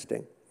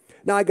fasting.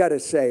 Now, I got to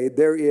say,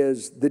 there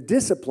is the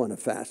discipline of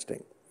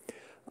fasting.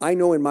 I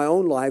know in my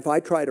own life, I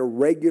try to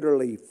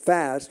regularly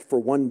fast for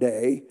one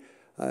day,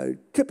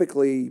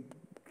 typically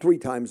 3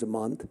 times a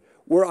month,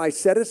 where I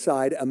set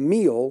aside a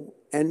meal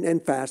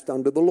and fast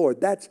unto the Lord.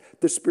 That's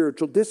the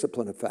spiritual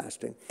discipline of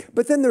fasting.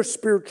 But then there's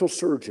spiritual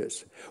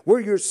surges,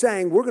 where you're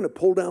saying, we're going to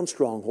pull down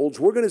strongholds.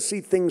 We're going to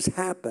see things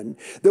happen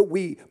that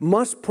we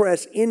must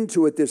press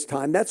into at this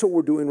time. That's what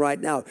we're doing right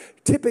now.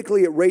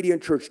 Typically at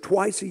Radiant Church,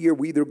 twice a year,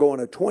 we either go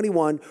on a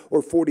 21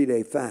 or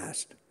 40-day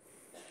fast.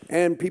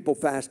 And people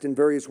fast in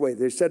various ways.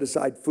 They set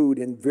aside food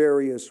in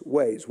various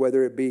ways,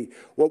 whether it be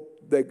what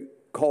they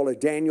call a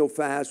Daniel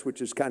fast,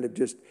 which is kind of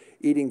just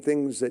eating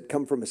things that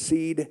come from a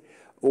seed,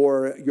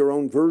 or your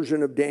own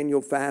version of Daniel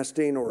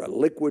fasting, or a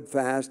liquid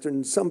fast,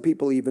 and some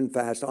people even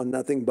fast on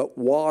nothing but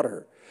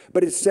water.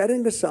 But it's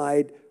setting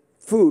aside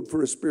food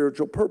for a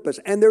spiritual purpose,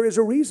 and there is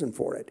a reason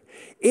for it.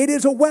 It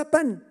is a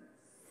weapon.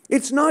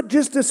 It's not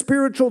just a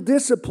spiritual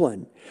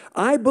discipline.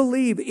 I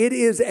believe it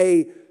is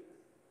a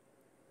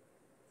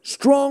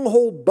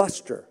stronghold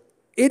buster.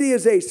 It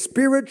is a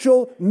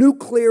spiritual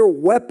nuclear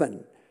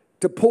weapon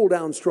to pull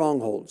down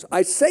strongholds.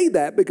 I say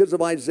that because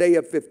of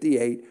Isaiah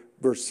 58,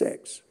 verse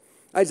 6.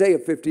 Isaiah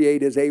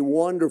 58 is a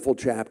wonderful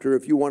chapter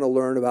if you want to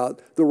learn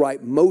about the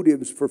right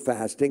motives for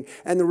fasting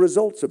and the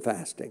results of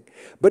fasting.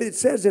 But it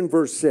says in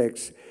verse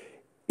 6,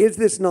 is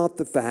this not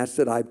the fast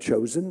that I've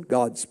chosen,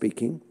 God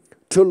speaking,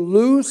 to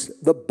loose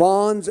the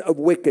bonds of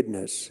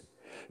wickedness,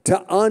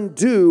 to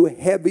undo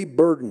heavy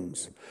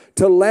burdens,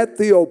 to let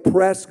the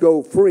oppressed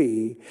go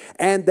free,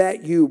 and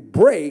that you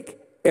break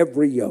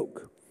every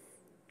yoke.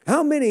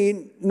 How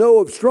many know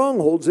of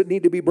strongholds that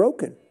need to be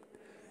broken?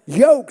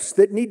 Yokes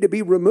that need to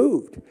be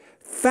removed.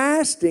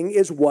 Fasting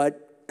is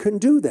what can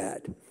do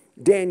that.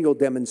 Daniel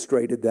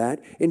demonstrated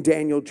that in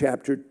Daniel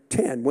chapter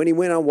 10 when he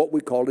went on what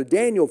we call a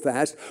Daniel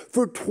fast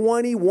for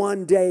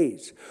 21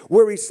 days,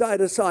 where he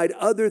set aside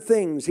other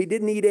things. He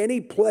didn't eat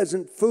any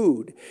pleasant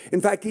food.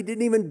 In fact, he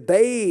didn't even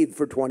bathe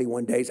for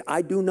 21 days.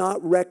 I do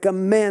not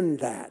recommend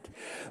that.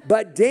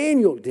 But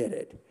Daniel did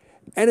it.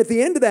 And at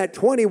the end of that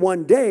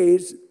 21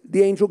 days,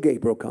 the angel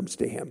Gabriel comes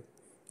to him.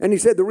 And he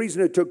said the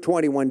reason it took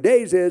 21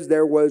 days is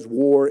there was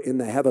war in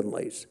the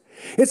heavenlies.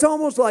 It's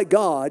almost like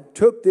God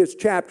took this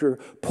chapter,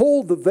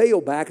 pulled the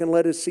veil back, and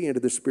let us see into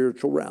the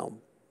spiritual realm.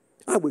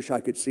 I wish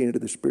I could see into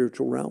the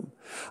spiritual realm.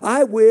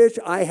 I wish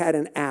I had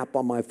an app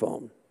on my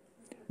phone.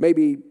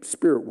 Maybe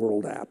Spirit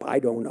World app, I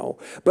don't know.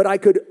 But I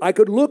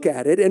could look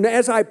at it, and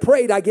as I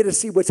prayed, I get to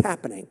see what's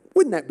happening.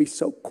 Wouldn't that be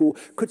so cool?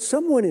 Could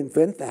someone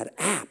invent that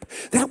app?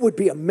 That would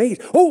be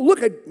amazing. Oh,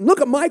 look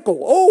at Michael.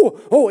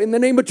 Oh, in the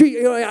name of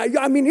Jesus.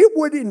 I mean, it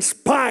would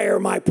inspire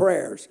my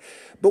prayers.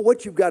 But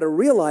what you've got to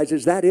realize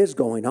is that is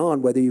going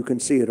on, whether you can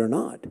see it or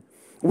not.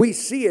 We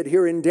see it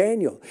here in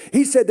Daniel.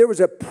 He said there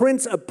was a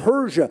prince of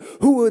Persia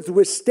who was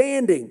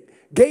withstanding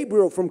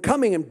Gabriel from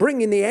coming and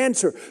bringing the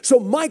answer. So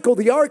Michael,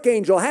 the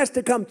archangel, has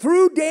to come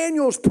through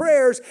Daniel's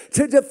prayers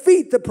to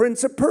defeat the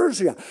prince of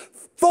Persia.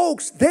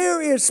 Folks,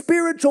 there is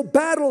spiritual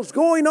battles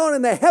going on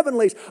in the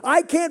heavenlies.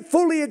 I can't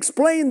fully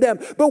explain them,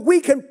 but we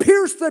can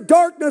pierce the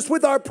darkness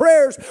with our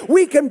prayers.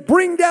 We can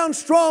bring down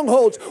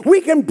strongholds.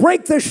 We can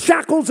break the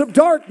shackles of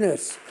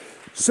darkness.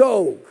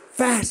 So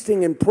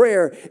fasting and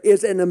prayer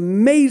is an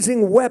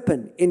amazing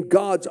weapon in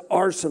God's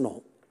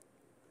arsenal.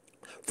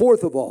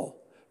 Fourth of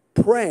all,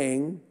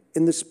 praying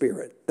in the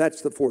Spirit.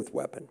 That's the fourth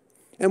weapon.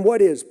 And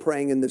what is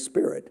praying in the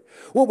Spirit?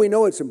 Well, we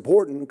know it's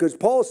important because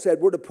Paul said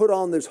we're to put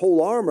on this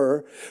whole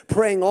armor,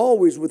 praying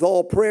always with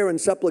all prayer and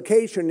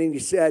supplication. And he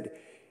said,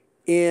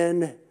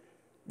 in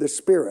the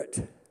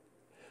Spirit.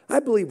 I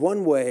believe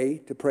one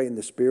way to pray in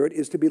the Spirit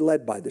is to be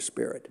led by the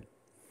Spirit,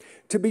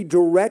 to be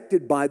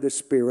directed by the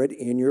Spirit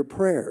in your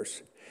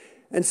prayers.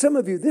 And some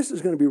of you, this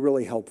is going to be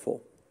really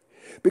helpful.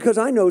 Because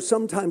I know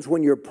sometimes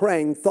when you're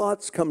praying,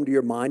 thoughts come to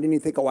your mind and you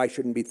think, oh, I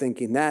shouldn't be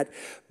thinking that.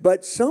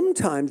 But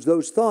sometimes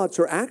those thoughts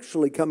are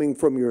actually coming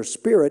from your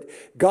spirit.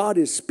 God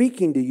is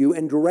speaking to you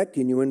and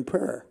directing you in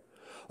prayer.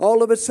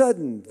 All of a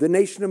sudden, the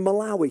nation of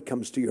Malawi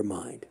comes to your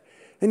mind.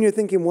 And you're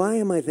thinking, why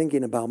am I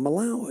thinking about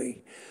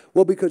Malawi?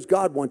 Well, because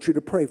God wants you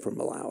to pray for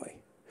Malawi.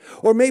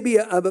 Or maybe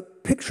a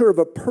picture of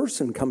a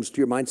person comes to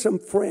your mind, some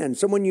friend,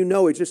 someone you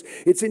know,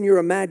 it's in your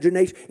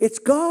imagination. It's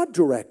God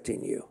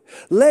directing you.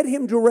 Let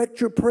Him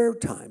direct your prayer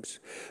times.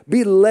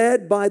 Be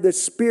led by the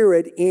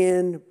Spirit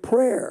in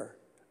prayer.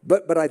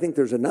 But I think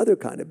there's another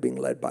kind of being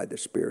led by the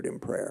Spirit in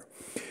prayer.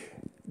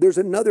 There's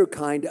another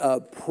kind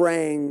of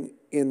praying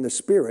in the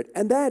Spirit,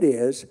 and that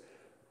is,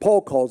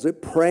 Paul calls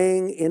it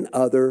praying in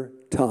other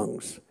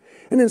tongues.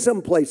 And in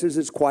some places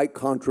it's quite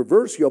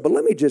controversial, but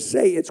let me just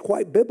say it's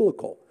quite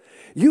biblical.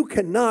 You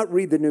cannot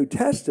read the New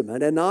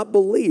Testament and not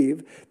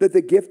believe that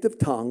the gift of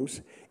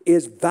tongues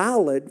is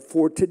valid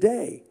for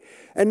today.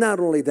 And not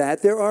only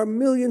that, there are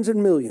millions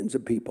and millions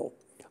of people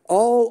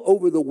all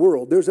over the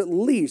world. There's at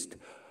least,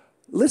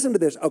 listen to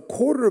this,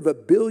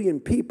 250 million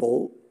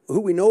people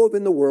who we know of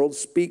in the world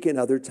speak in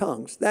other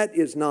tongues. That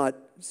is not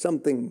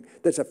something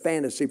that's a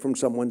fantasy from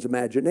someone's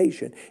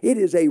imagination. It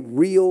is a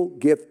real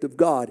gift of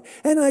God.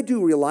 And I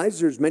do realize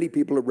there's many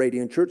people at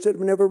Radiant Church that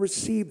have never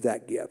received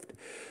that gift.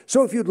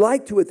 So if you'd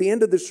like to, at the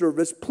end of the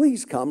service,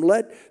 please come.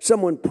 Let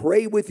someone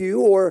pray with you,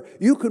 or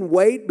you can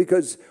wait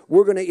because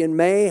we're going to, in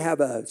May,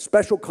 have a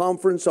special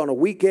conference on a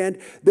weekend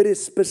that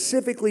is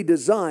specifically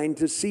designed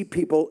to see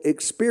people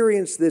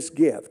experience this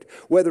gift,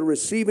 whether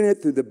receiving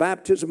it through the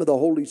baptism of the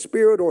Holy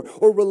Spirit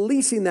or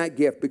releasing that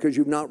gift because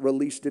you've not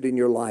released it in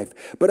your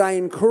life. But I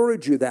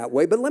encourage you that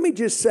way. But let me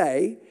just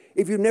say,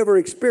 if you've never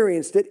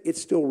experienced it,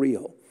 it's still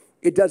real.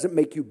 It doesn't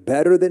make you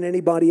better than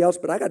anybody else,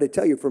 but I got to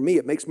tell you, for me,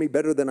 it makes me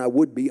better than I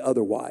would be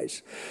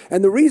otherwise.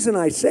 And the reason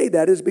I say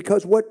that is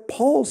because what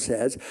Paul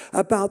says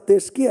about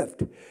this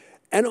gift.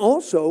 And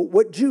also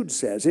what Jude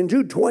says. In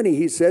Jude 20,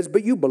 he says,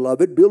 but you,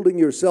 beloved, building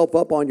yourself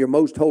up on your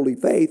most holy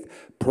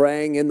faith,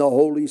 praying in the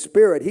Holy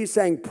Spirit. He's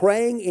saying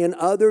praying in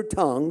other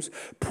tongues,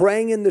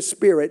 praying in the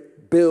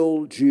Spirit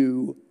builds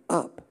you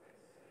up.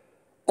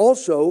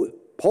 Also,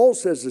 Paul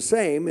says the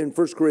same in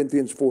 1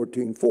 Corinthians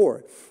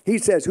 14:4. He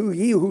says,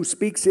 he who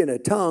speaks in a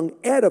tongue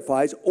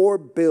edifies or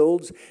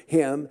builds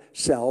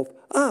himself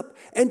up.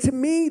 And to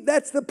me,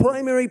 that's the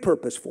primary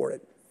purpose for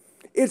it.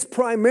 It's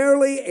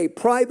primarily a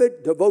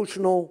private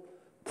devotional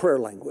prayer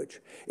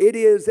language. It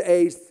is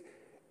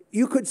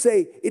you could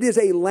say, it is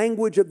a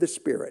language of the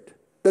Spirit,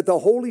 that the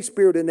Holy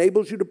Spirit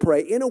enables you to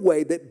pray in a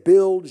way that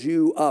builds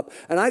you up.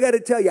 And I got to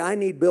tell you, I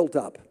need built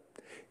up.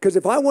 Because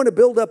if I want to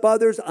build up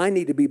others, I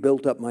need to be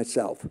built up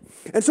myself.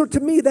 And so to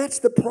me, that's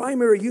the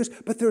primary use,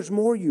 but there's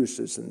more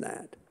uses than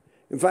that.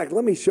 In fact,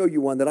 let me show you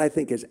one that I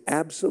think is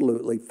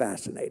absolutely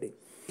fascinating.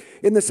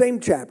 In the same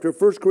chapter,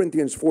 1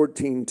 Corinthians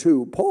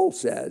 14:2, Paul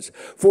says,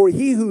 for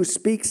he who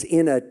speaks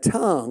in a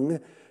tongue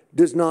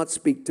does not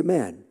speak to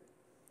men,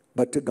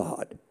 but to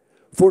God.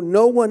 For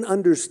no one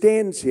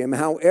understands him,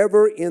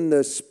 however in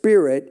the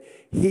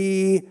Spirit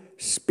He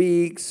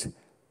speaks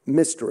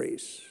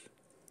mysteries.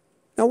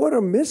 Now, what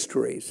are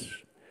mysteries?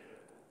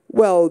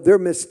 Well, they're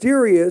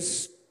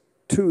mysterious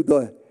to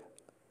the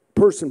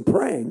person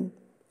praying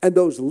and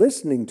those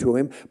listening to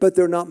him, but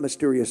they're not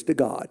mysterious to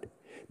God.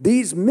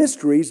 These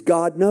mysteries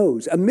God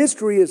knows. A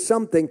mystery is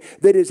something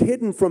that is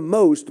hidden from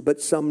most,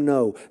 but some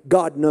know.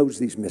 God knows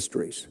these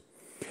mysteries.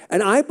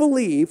 And I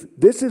believe,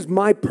 this is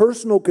my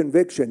personal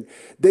conviction,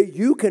 that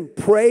you can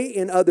pray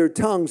in other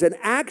tongues and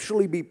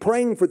actually be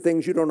praying for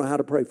things you don't know how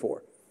to pray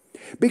for.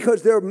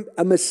 Because they're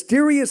a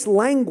mysterious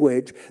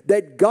language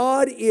that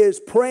God is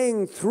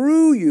praying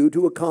through you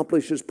to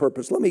accomplish his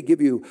purpose. Let me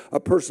give you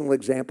a personal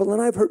example,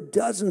 and I've heard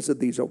dozens of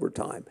these over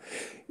time.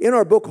 In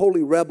our book,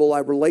 Holy Rebel, I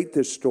relate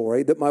this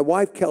story that my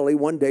wife, Kelly,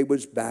 one day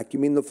was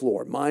vacuuming the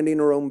floor, minding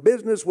her own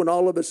business, when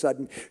all of a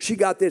sudden she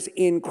got this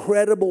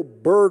incredible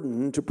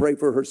burden to pray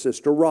for her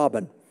sister,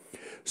 Robin.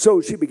 So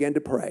she began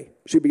to pray.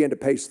 She began to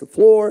pace the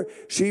floor.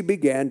 She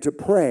began to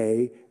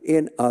pray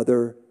in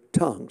other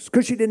tongues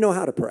because she didn't know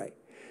how to pray.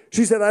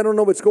 She said, I don't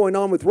know what's going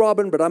on with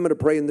Robin, but I'm going to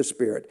pray in the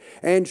Spirit.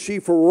 And she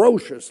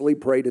ferociously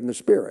prayed in the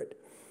Spirit.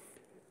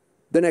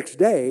 The next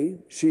day,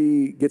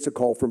 she gets a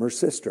call from her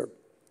sister.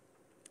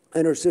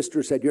 And her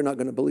sister said, you're not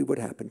going to believe what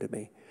happened to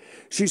me.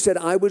 She said,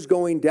 I was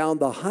going down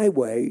the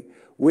highway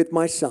with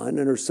my son,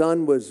 and her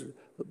son was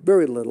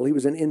very little. He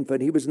was an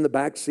infant. He was in the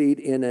back seat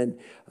in an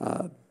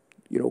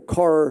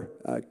car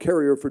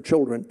carrier for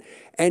children.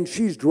 And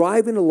she's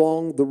driving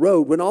along the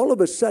road when all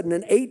of a sudden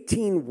an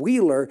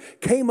 18-wheeler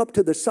came up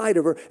to the side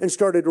of her and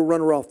started to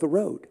run her off the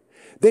road.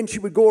 Then she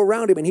would go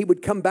around him and he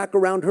would come back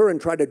around her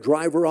and try to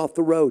drive her off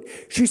the road.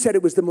 She said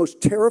it was the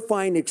most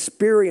terrifying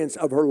experience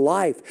of her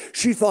life.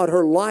 She thought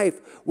her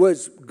life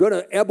was going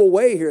to ebb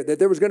away here, that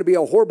there was going to be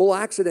a horrible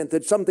accident,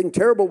 that something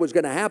terrible was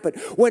going to happen.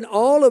 When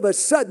all of a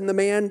sudden the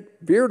man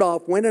veered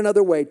off, went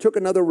another way, took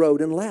another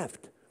road and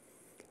left.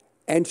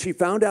 And she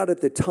found out at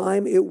the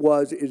time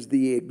is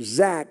the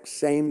exact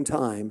same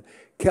time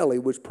Kelly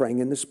was praying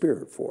in the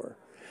Spirit for her.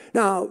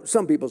 Now,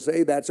 some people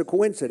say that's a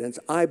coincidence.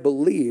 I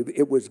believe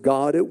it was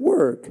God at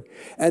work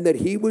and that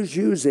he was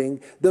using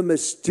the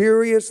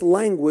mysterious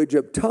language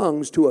of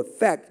tongues to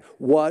affect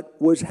what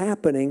was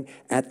happening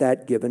at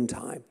that given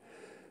time.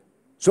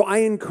 So I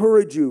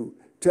encourage you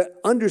to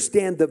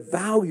understand the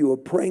value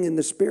of praying in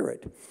the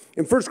Spirit.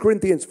 In 1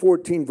 Corinthians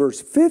 14,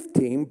 verse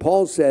 15,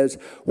 Paul says,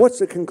 what's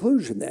the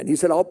conclusion then? He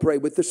said, I'll pray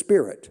with the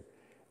Spirit,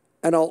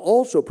 and I'll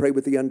also pray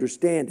with the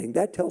understanding.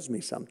 That tells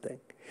me something.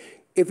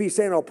 If he's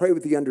saying I'll pray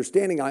with the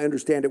understanding, I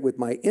understand it with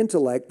my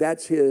intellect.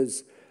 That's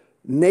his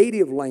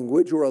native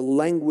language or a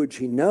language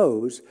he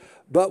knows.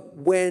 But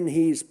when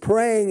he's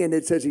praying and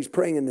it says he's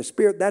praying in the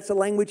Spirit, that's a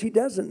language he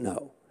doesn't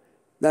know.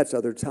 That's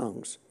other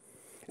tongues.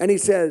 And he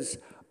says,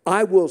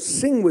 I will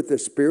sing with the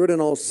Spirit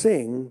and I'll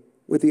sing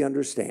with the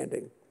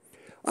understanding.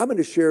 I'm going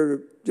to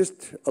share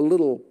just a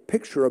little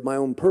picture of my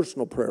own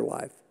personal prayer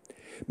life.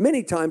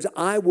 Many times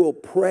I will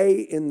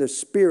pray in the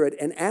Spirit,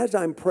 and as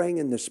I'm praying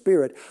in the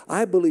Spirit,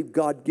 I believe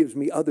God gives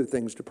me other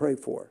things to pray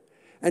for.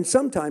 And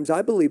sometimes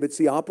I believe it's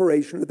the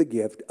operation of the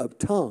gift of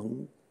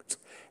tongues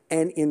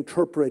and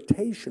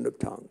interpretation of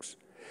tongues.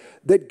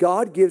 That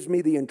God gives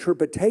me the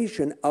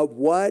interpretation of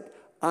what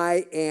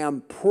I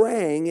am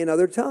praying in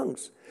other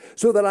tongues,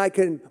 so that I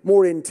can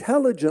more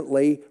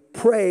intelligently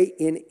pray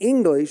in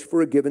English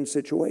for a given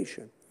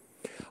situation.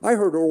 I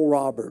heard Oral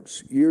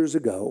Roberts years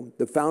ago,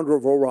 the founder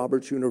of Oral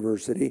Roberts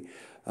University,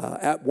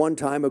 at one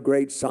time a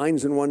great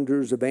signs and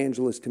wonders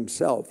evangelist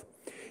himself.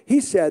 He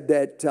said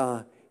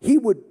that he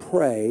would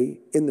pray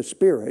in the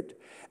Spirit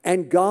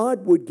and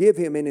God would give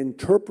him an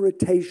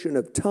interpretation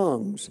of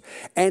tongues,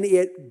 and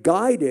it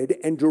guided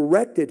and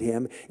directed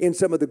him in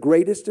some of the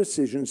greatest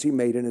decisions he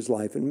made in his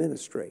life and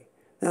ministry.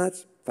 Now,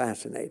 that's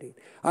fascinating.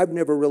 I've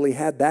never really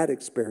had that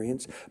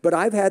experience, but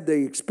I've had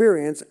the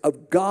experience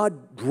of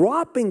God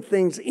dropping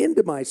things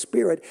into my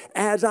spirit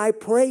as I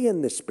pray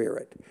in the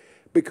Spirit,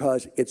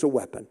 because it's a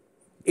weapon.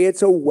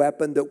 It's a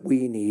weapon that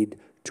we need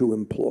to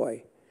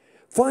employ.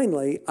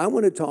 Finally, I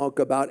want to talk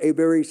about a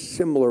very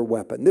similar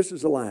weapon. This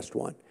is the last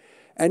one,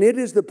 and it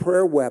is the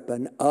prayer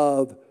weapon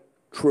of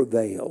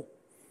travail.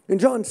 In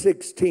John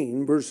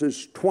 16,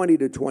 verses 20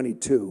 to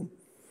 22,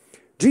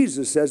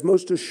 Jesus says,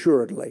 most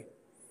assuredly,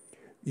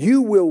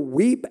 you will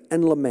weep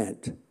and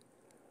lament,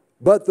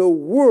 but the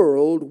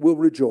world will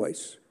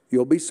rejoice.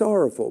 You'll be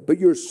sorrowful, but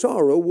your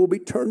sorrow will be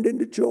turned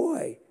into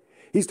joy.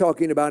 He's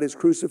talking about his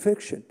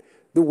crucifixion.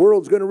 The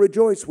world's going to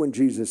rejoice when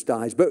Jesus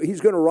dies, but he's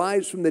going to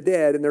rise from the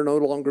dead, and they're no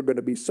longer going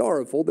to be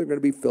sorrowful. They're going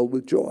to be filled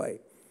with joy.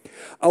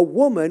 A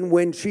woman,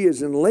 when she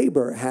is in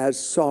labor, has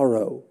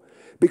sorrow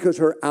because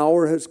her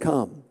hour has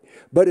come.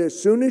 But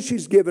as soon as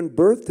she's given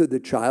birth to the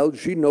child,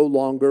 she no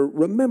longer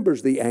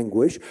remembers the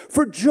anguish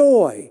for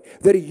joy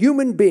that a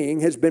human being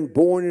has been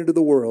born into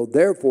the world.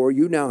 Therefore,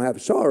 you now have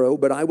sorrow,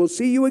 but I will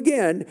see you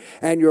again,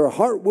 and your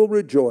heart will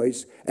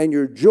rejoice, and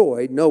your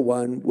joy no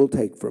one will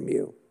take from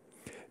you.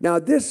 Now,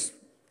 this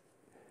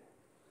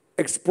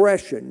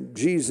expression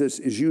Jesus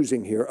is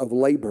using here of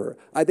labor,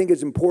 I think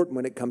is important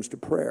when it comes to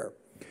prayer,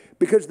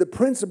 because the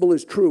principle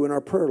is true in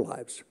our prayer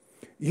lives.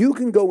 you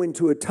can go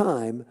into a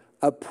time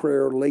of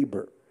prayer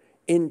labor,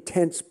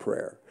 intense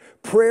prayer.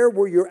 Prayer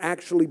where you're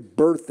actually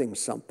birthing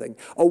something.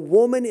 A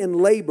woman in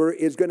labor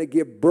is going to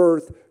give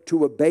birth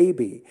to a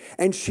baby.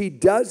 And she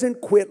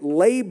doesn't quit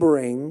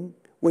laboring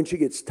when she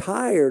gets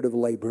tired of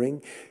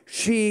laboring.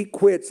 She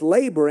quits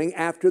laboring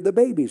after the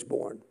baby's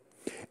born.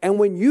 And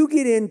when you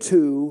get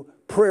into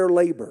prayer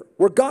labor,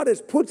 where God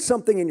has put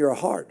something in your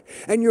heart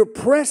and you're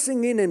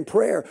pressing in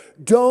prayer,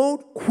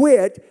 don't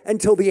quit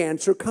until the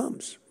answer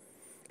comes.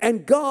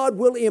 And God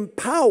will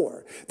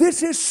empower.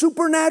 This is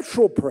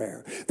supernatural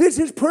prayer. This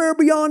is prayer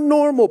beyond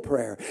normal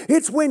prayer.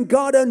 It's when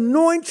God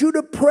anoints you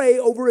to pray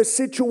over a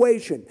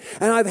situation.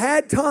 And I've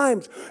had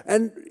times,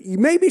 and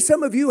maybe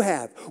some of you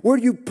have, where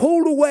you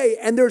pulled away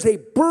and there's a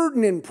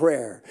burden in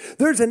prayer.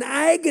 There's an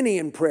agony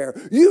in prayer.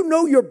 You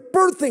know you're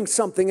birthing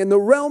something in the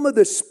realm of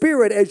the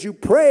Spirit as you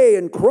pray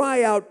and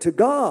cry out to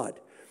God.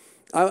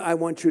 I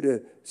want you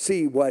to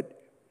see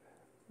what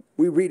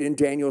we read in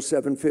Daniel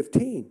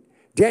 7:15.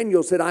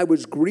 Daniel said, I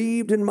was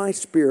grieved in my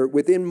spirit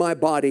within my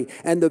body,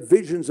 and the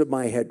visions of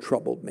my head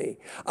troubled me.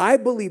 I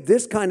believe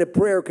this kind of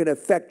prayer can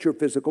affect your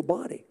physical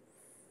body.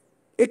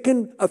 It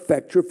can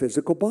affect your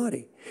physical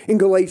body. In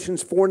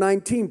Galatians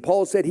 4:19,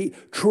 Paul said he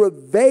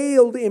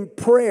travailed in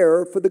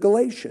prayer for the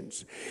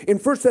Galatians. In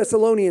 1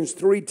 Thessalonians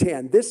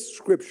 3:10, this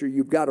scripture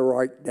you've got to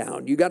write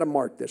down. You've got to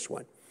mark this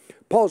one.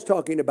 Paul's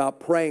talking about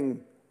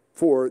praying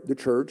for the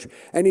church,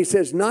 and he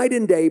says, night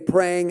and day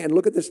praying, and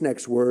look at this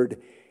next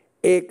word,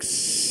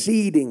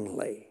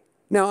 exceedingly.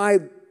 Now, I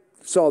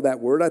saw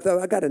that word. I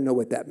thought, I got to know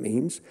what that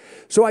means.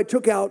 So I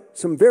took out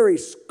some very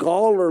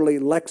scholarly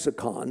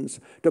lexicons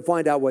to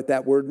find out what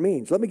that word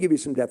means. Let me give you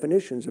some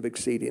definitions of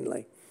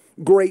exceedingly.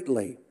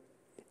 Greatly,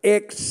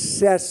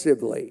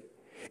 excessively,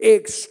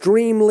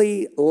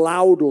 extremely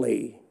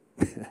loudly.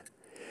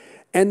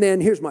 And then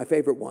here's my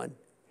favorite one.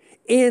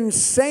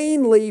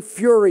 Insanely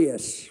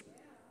furious.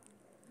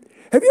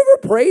 Have you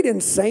ever prayed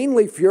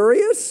insanely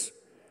furious?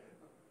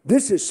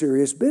 This is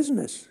serious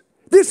business.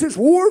 This is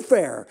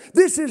warfare.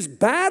 This is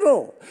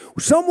battle.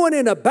 Someone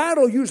in a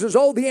battle uses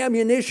all the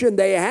ammunition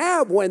they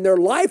have when their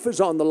life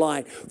is on the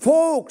line.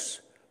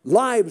 Folks,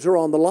 lives are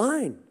on the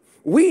line.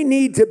 We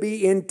need to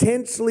be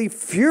intensely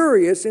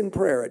furious in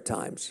prayer at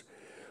times.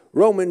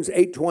 Romans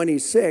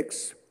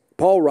 8:26,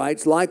 Paul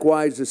writes,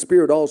 likewise the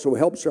Spirit also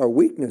helps our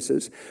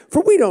weaknesses,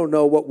 for we don't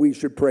know what we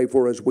should pray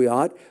for as we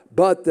ought,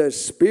 but the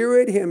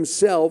Spirit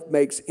himself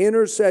makes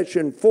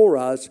intercession for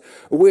us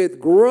with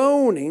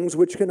groanings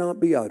which cannot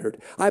be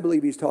uttered. I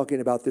believe he's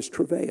talking about this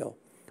travail.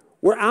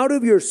 Where out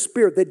of your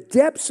spirit, the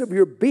depths of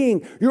your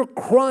being, you're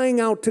crying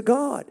out to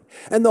God.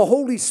 And the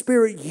Holy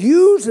Spirit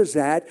uses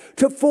that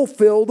to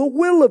fulfill the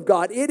will of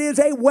God. It is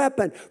a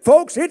weapon.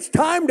 Folks, it's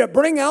time to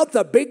bring out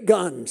the big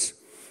guns.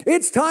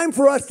 It's time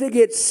for us to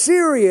get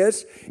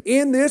serious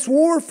in this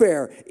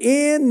warfare,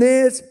 in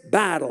this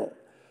battle.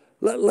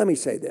 Let me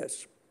say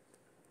this.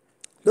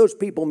 Those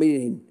people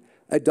meeting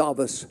at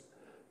Davos,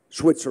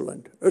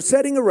 Switzerland, are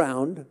sitting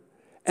around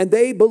and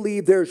they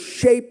believe they're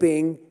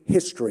shaping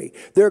history.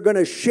 They're going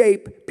to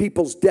shape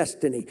people's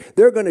destiny.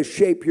 They're going to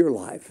shape your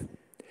life.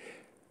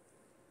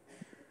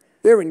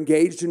 They're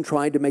engaged in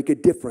trying to make a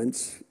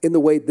difference in the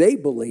way they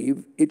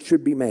believe it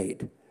should be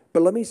made.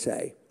 But let me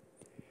say,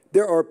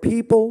 there are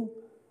people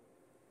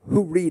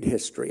who read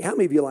history. How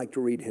many of you like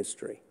to read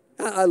history?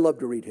 I love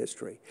to read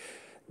history.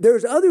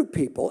 There's other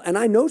people, and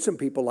I know some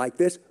people like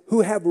this,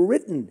 who have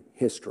written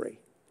history.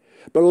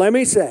 But let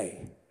me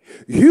say,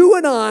 you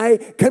and I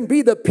can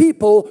be the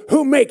people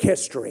who make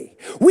history.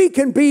 We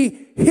can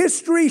be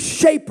history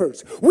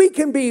shapers. We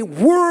can be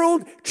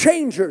world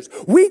changers.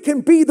 We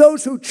can be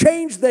those who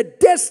change the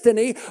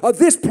destiny of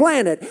this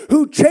planet,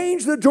 who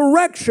change the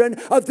direction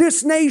of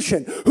this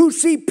nation, who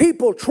see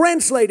people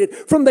translated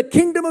from the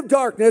kingdom of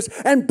darkness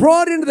and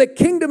brought into the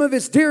kingdom of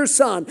his dear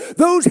Son.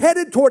 Those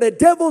headed toward a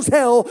devil's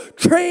hell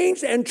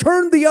changed and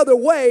turned the other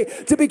way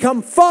to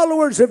become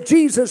followers of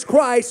Jesus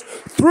Christ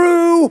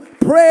through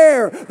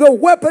prayer. The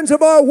weapons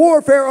of our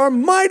warfare are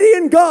mighty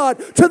in God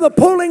to the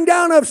pulling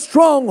down of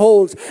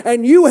strongholds.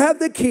 And you have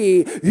the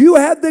key, you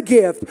have the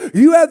gift,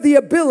 you have the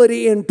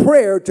ability in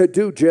prayer to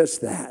do just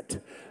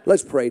that.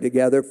 Let's pray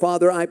together.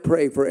 Father, I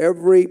pray for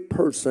every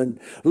person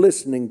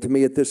listening to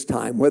me at this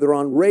time, whether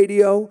on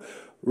radio,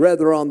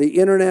 whether on the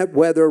internet,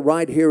 whether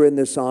right here in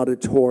this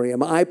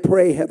auditorium. I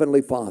pray,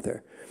 Heavenly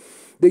Father,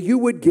 that you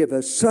would give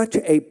us such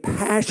a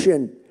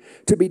passion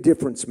to be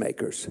difference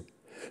makers,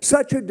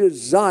 such a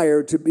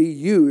desire to be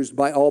used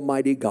by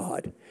Almighty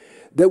God,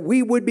 that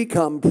we would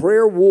become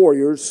prayer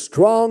warriors,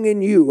 strong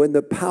in you and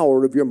the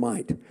power of your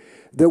might,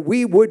 that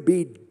we would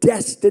be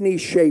destiny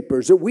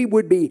shapers, that we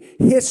would be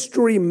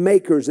history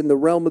makers in the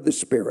realm of the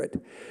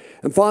Spirit.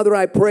 And Father,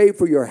 I pray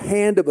for your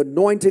hand of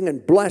anointing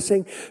and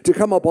blessing to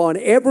come upon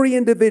every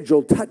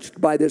individual touched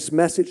by this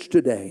message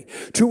today,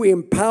 to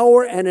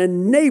empower and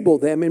enable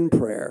them in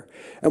prayer.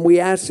 And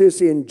we ask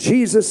this in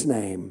Jesus'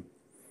 name.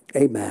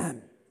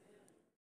 Amen.